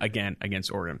 -3 again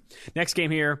against Oregon. Next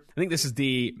game here, I think this is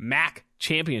the MAC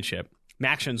championship.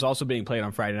 MACtion's also being played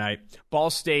on Friday night. Ball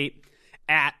State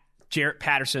at Jarrett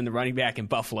Patterson, the running back in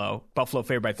Buffalo. Buffalo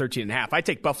favored by 13.5. I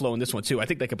take Buffalo in this one, too. I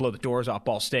think they could blow the doors off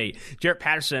Ball State. Jarrett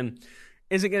Patterson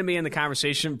isn't going to be in the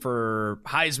conversation for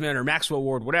Heisman or Maxwell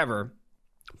Award, whatever,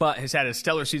 but has had a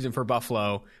stellar season for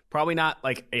Buffalo. Probably not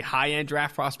like a high-end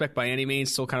draft prospect by any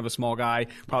means. Still kind of a small guy.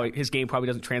 His game probably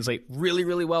doesn't translate really,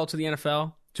 really well to the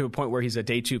NFL to a point where he's a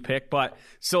day 2 pick, but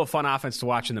still a fun offense to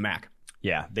watch in the MAC.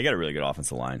 Yeah, they got a really good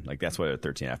offensive line. Like, that's why they're a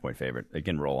 13.5-point favorite. They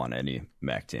can roll on any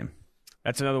MAC team.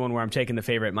 That's another one where I'm taking the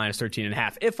favorite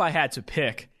 -13.5. If I had to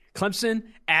pick, Clemson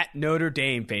at Notre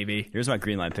Dame, baby. Here's my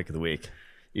Green Line pick of the week,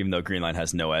 even though Green Line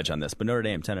has no edge on this. But Notre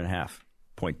Dame,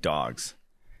 10.5-point dogs.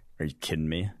 Are you kidding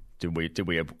me? Did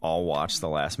we all watch the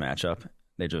last matchup?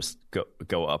 They just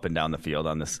go up and down the field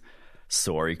on this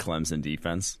sorry Clemson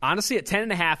defense. Honestly, at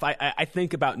 10.5, I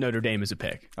think about Notre Dame as a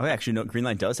pick. Oh, actually, no, Green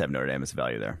Line does have Notre Dame as a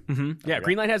value there. Mm-hmm. Yeah,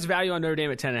 Green Line has value on Notre Dame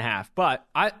at 10.5. But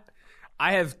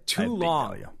I have too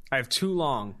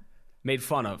long made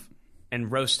fun of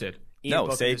and roasted Ian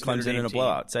Book say Clemson in a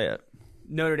blowout. Say it.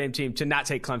 Notre Dame team to not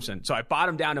take Clemson. So I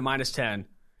bottomed down to -10,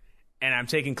 and I'm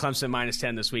taking Clemson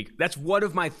 -10 this week. That's one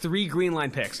of my 3 Green Line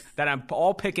picks that I'm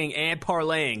all picking and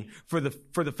parlaying for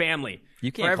the family.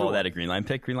 You can't call that a Green Line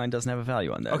pick. Green Line doesn't have a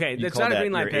value on that. Okay, it's not a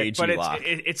Green Line pick, but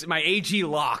it's my AG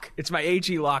lock. It's my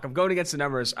AG lock. I'm going against the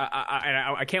numbers.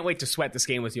 I can't wait to sweat this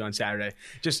game with you on Saturday.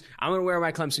 I'm going to wear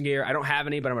my Clemson gear. I don't have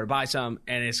any, but I'm going to buy some,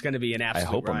 and it's going to be an absolute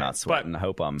I hope riot. I'm not sweating. I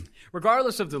hope I'm...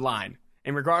 Regardless of the line,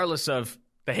 and regardless of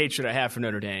the hatred I have for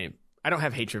Notre Dame, I don't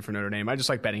have hatred for Notre Dame. I just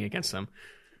like betting against them.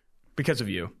 Because of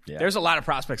you. Yeah. There's a lot of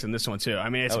prospects in this one, too. I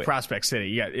mean, it's a prospect city.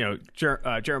 You got,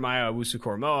 Jeremiah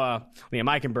Owusu-Koramoah, Liam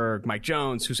Eichenberg, Mike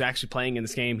Jones, who's actually playing in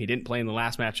this game. He didn't play in the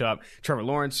last matchup. Trevor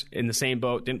Lawrence in the same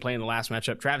boat, didn't play in the last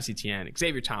matchup. Travis Etienne,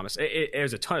 Xavier Thomas.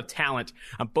 There's a ton of talent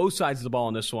on both sides of the ball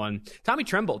in this one. Tommy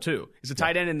Tremble, too, is a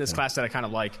tight end in this class that I kind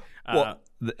of like.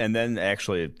 And then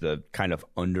actually the kind of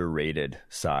underrated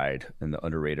side and the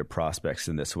underrated prospects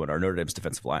in this one are Notre Dame's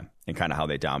defensive line and kind of how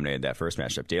they dominated that first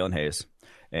matchup. Dalen Hayes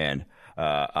and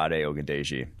Ade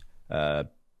Ogundeji,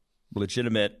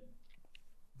 legitimate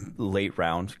late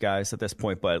round guys at this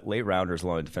point, but late rounders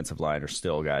along the defensive line are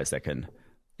still guys that can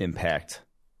impact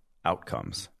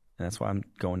outcomes. And that's why I'm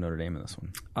going Notre Dame in this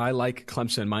one. I like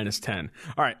Clemson -10.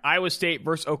 All right, Iowa State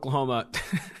versus Oklahoma.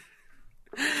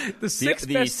 The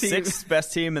sixth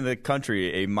best team in the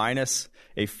country, a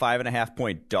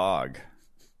 -5.5-point dog.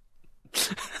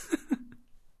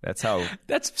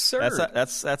 That's absurd.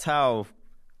 That's how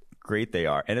great they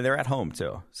are, and they're at home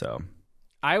too. So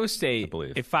Iowa State,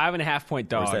 a 5.5-point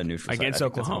dog against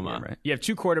Oklahoma. Game, right? You have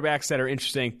 2 quarterbacks that are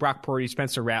interesting: Brock Purdy,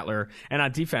 Spencer Rattler, and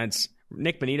on defense,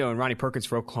 Nick Bonito and Ronnie Perkins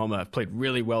for Oklahoma have played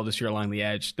really well this year along the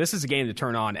edge. This is a game to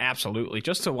turn on, absolutely,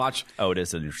 just to watch. Oh, it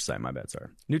is a neutral site. My bad, sorry.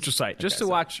 Neutral site, just to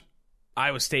watch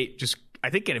Iowa State just, I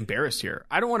think, get embarrassed here.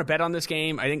 I don't want to bet on this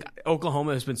game. I think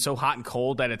Oklahoma has been so hot and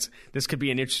cold that this could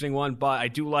be an interesting one. But I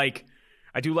do like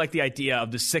the idea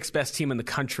of the 6th best team in the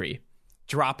country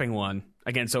dropping one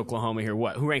against Oklahoma here.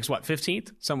 Who ranks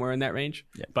 15th? Somewhere in that range.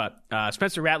 Yeah. But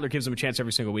Spencer Rattler gives them a chance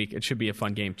every single week. It should be a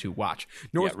fun game to watch.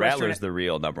 Rattler is the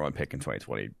real number 1 pick in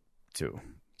 2022.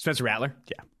 Spencer Rattler?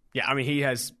 Yeah. Yeah, I mean, he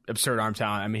has absurd arm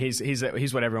talent. I mean,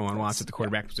 he's what everyone wants at the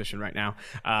quarterback position right now.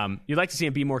 You'd like to see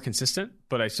him be more consistent,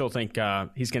 but I still think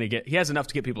he has enough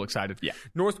to get people excited. Yeah.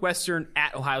 Northwestern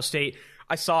at Ohio State.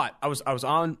 I saw it. I was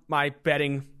on my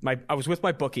betting. I was with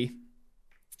my bookie.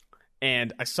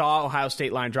 And I saw Ohio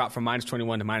State line drop from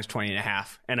 -21 to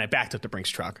 -20.5, and I backed up the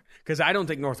Brinks truck because I don't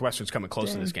think Northwestern's coming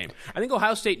close to this game. I think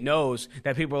Ohio State knows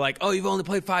that people are like, oh, you've only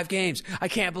played 5 games. I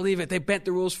can't believe it. They bent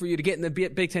the rules for you to get in the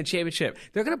Big Ten championship.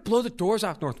 They're going to blow the doors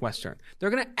off Northwestern. They're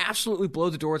going to absolutely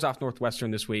blow the doors off Northwestern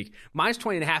this week.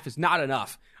 -20.5 is not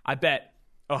enough. I bet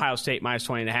Ohio State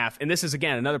 -20.5. And this is,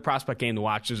 again, another prospect game to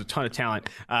watch. There's a ton of talent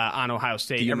on Ohio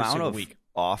State every single week.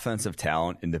 Offensive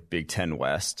talent in the Big Ten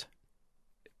West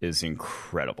is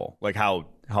incredible. Like how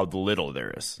little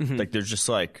there is. Like there's just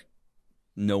like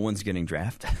no one's getting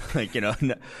drafted. Like, you know,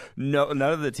 no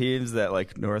none of the teams that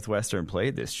like Northwestern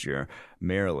played this year,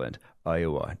 Maryland,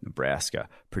 Iowa, Nebraska,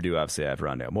 Purdue, obviously I have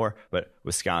Rondale Moore, but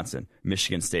Wisconsin,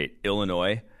 Michigan State,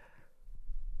 Illinois,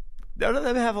 none of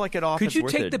them have like an offense. Could you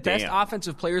take the best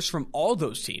offensive players from all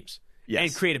those teams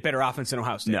and create a better offense than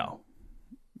Ohio State? No,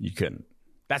 you couldn't.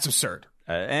 That's absurd.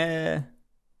 Maybe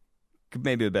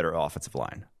a better offensive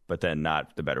line, but then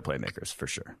not the better playmakers for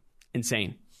sure.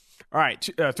 Insane. All right,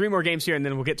 3 more games here, and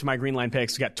then we'll get to my green line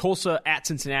picks. We got Tulsa at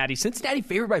Cincinnati. Cincinnati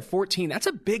favored by 14. That's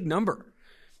a big number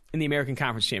in the American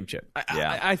Conference Championship.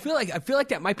 I feel like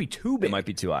that might be too big. It might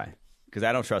be too high because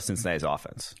I don't trust Cincinnati's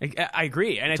offense. I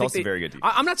agree, and Tulsa's a very good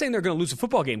defense. I'm not saying they're going to lose a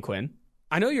football game, Quinn.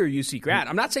 I know you're a UC grad.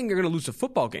 I'm not saying they're going to lose a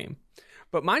football game,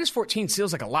 but -14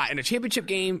 feels like a lot. In a championship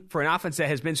game for an offense that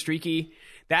has been streaky,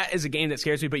 that is a game that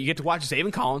scares me. But you get to watch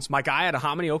Zaven Collins, my guy out of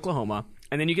Hominy, Oklahoma,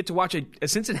 and then you get to watch a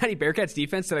Cincinnati Bearcats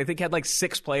defense that I think had like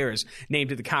 6 players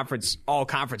named to the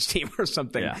all-conference team or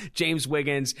something. Yeah. James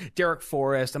Wiggins, Derek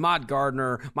Forrest, Ahmad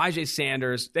Gardner, Myjai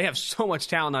Sanders. They have so much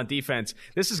talent on defense.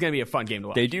 This is going to be a fun game to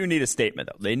watch. They do need a statement,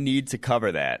 though. They need to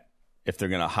cover that if they're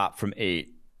going to hop from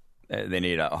 8. They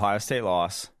need an Ohio State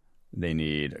loss. They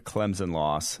need a Clemson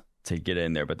loss to get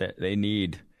in there. But they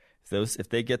need those. If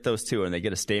they get those 2 and they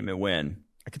get a statement win,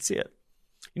 I could see it.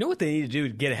 You know what they need to do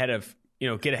to get ahead in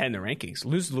the rankings?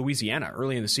 Lose to Louisiana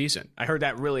early in the season. I heard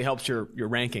that really helps your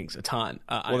rankings a ton.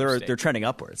 Well, they're trending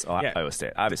upwards. Iowa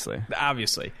State, obviously.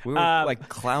 We were like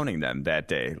clowning them that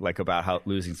day, like about how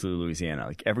losing to Louisiana.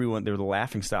 Like everyone, they were the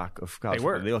laughing stock of college. They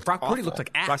were. Brock Purdy looked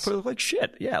like ass. Brock Purdy looked like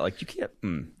shit. Yeah, like you can't.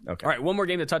 Okay. All right, one more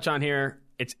game to touch on here.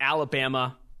 It's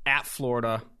Alabama at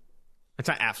Florida. It's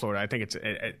not at Florida. I think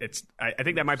I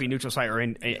think that might be neutral site or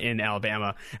in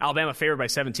Alabama. Alabama favored by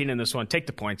 17 in this one. Take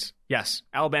the points. Yes,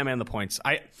 Alabama and the points.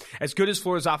 As good as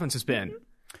Florida's offense has been,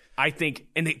 I think,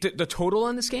 and the total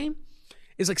on this game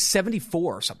is like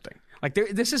 74 or something. Like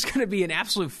this is going to be an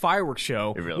absolute fireworks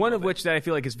show. Really one of which that I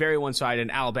feel like is very one-sided.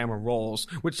 And Alabama rolls,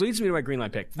 which leads me to my green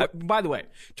line pick. By the way,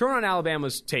 turn on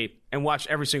Alabama's tape and watch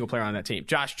every single player on that team.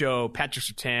 Josh Joe, Patrick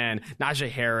Surtain,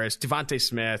 Najee Harris, Devontae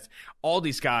Smith. All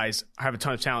these guys have a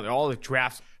ton of talent. They're all the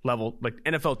draft level, like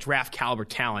NFL draft caliber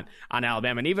talent on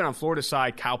Alabama. And even on Florida's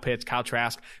side, Kyle Pitts, Kyle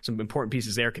Trask, some important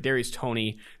pieces there. Kadarius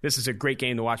Toney. This is a great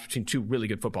game to watch between 2 really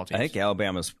good football teams. I think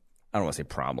Alabama's, I don't want to say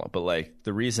problem, but like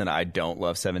the reason I don't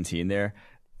love 17 there,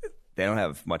 they don't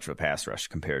have much of a pass rush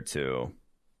compared to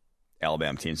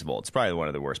Alabama teams of old. It's probably one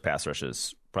of the worst pass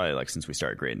rushes, probably like since we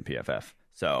started grading PFF.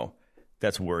 So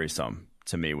that's worrisome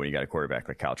to me when you got a quarterback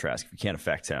like Kyle Trask. If you can't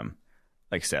affect him,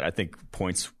 like I said, I think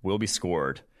points will be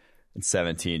scored. And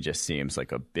 17 just seems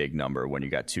like a big number when you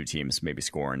got 2 teams maybe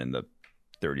scoring in the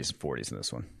 30s and 40s in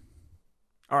this one.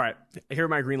 All right, here are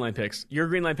my green line picks. Your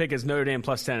green line pick is Notre Dame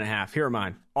plus 10.5. Here are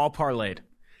mine, all parlayed.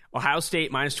 Ohio State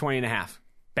minus 20.5.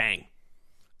 Bang.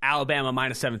 Alabama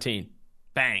minus 17.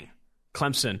 Bang.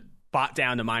 Clemson bought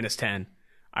down to minus 10.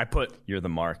 You're the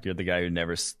mark. You're the guy who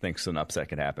never thinks an upset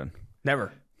could happen.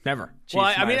 Never.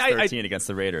 Chiefs minus 13 against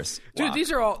the Raiders. Dude, wow.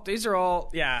 These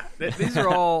are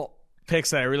all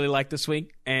picks that I really like this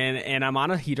week, and I'm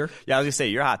on a heater. Yeah, I was gonna say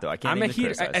you're hot though. I'm a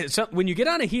heater. So when you get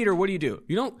on a heater, what do?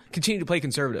 You don't continue to play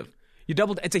conservative. You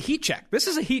double. It's a heat check. This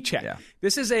is a heat check. Yeah.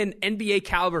 This is an NBA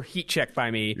caliber heat check by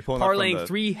me. You're parlaying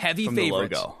 3 heavy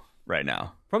favorites. The logo right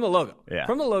now. From the logo. Yeah.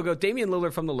 From the logo. Damian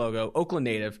Lillard from the logo. Oakland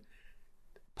native.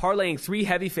 Parlaying 3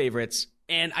 heavy favorites.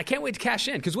 And I can't wait to cash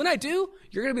in, because when I do,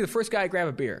 you're going to be the first guy to grab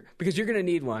a beer, because you're going to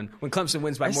need one when Clemson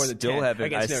wins by more than 10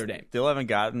 against Notre Dame. Still haven't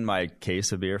gotten my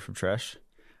case of beer from Tresh.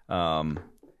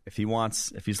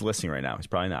 If he's listening right now, he's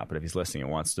probably not, but if he's listening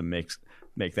and wants to make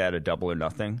that a double or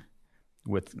nothing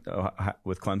with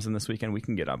Clemson this weekend, we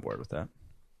can get on board with that.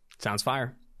 Sounds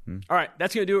fire. All right,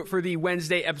 that's going to do it for the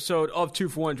Wednesday episode of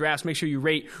 2-for-1 Drafts. Make sure you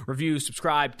rate, review,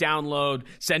 subscribe, download,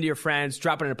 send to your friends,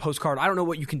 drop it in a postcard. I don't know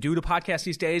what you can do to podcasts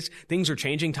these days. Things are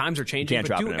changing, times are changing,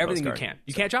 but do everything you can.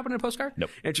 You can't drop it in a postcard?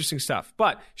 Nope. Interesting stuff.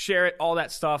 But share it, all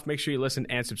that stuff. Make sure you listen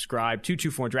and subscribe to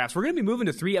 2-for-1 Drafts. We're going to be moving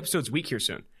to 3 episodes a week here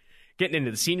soon. getting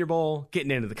into the Senior Bowl,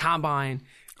 getting into the Combine,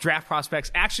 draft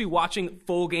prospects, actually watching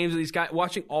full games of these guys,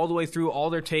 watching all the way through all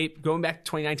their tape, going back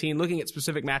to 2019, looking at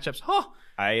specific matchups.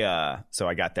 So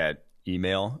I got that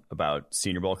email about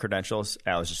Senior Bowl credentials.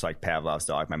 I was just like Pavlov's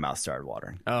dog. My mouth started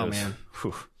watering. Oh, man.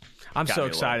 I'm so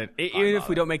excited. Even if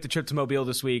we don't make the trip to Mobile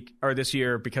this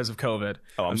year because of COVID,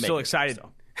 I'm still excited.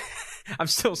 I'm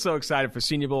still so excited for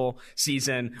Senior Bowl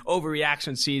season,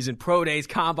 overreaction season, pro days,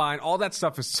 combine. All that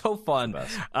stuff is so fun.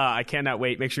 I cannot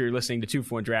wait. Make sure you're listening to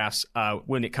 2-for-1 Drafts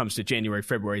when it comes to January,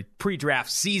 February pre-draft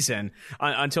season.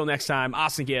 Until next time,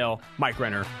 Austin Gayle, Mike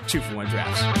Renner, 2-for-1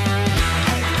 Drafts.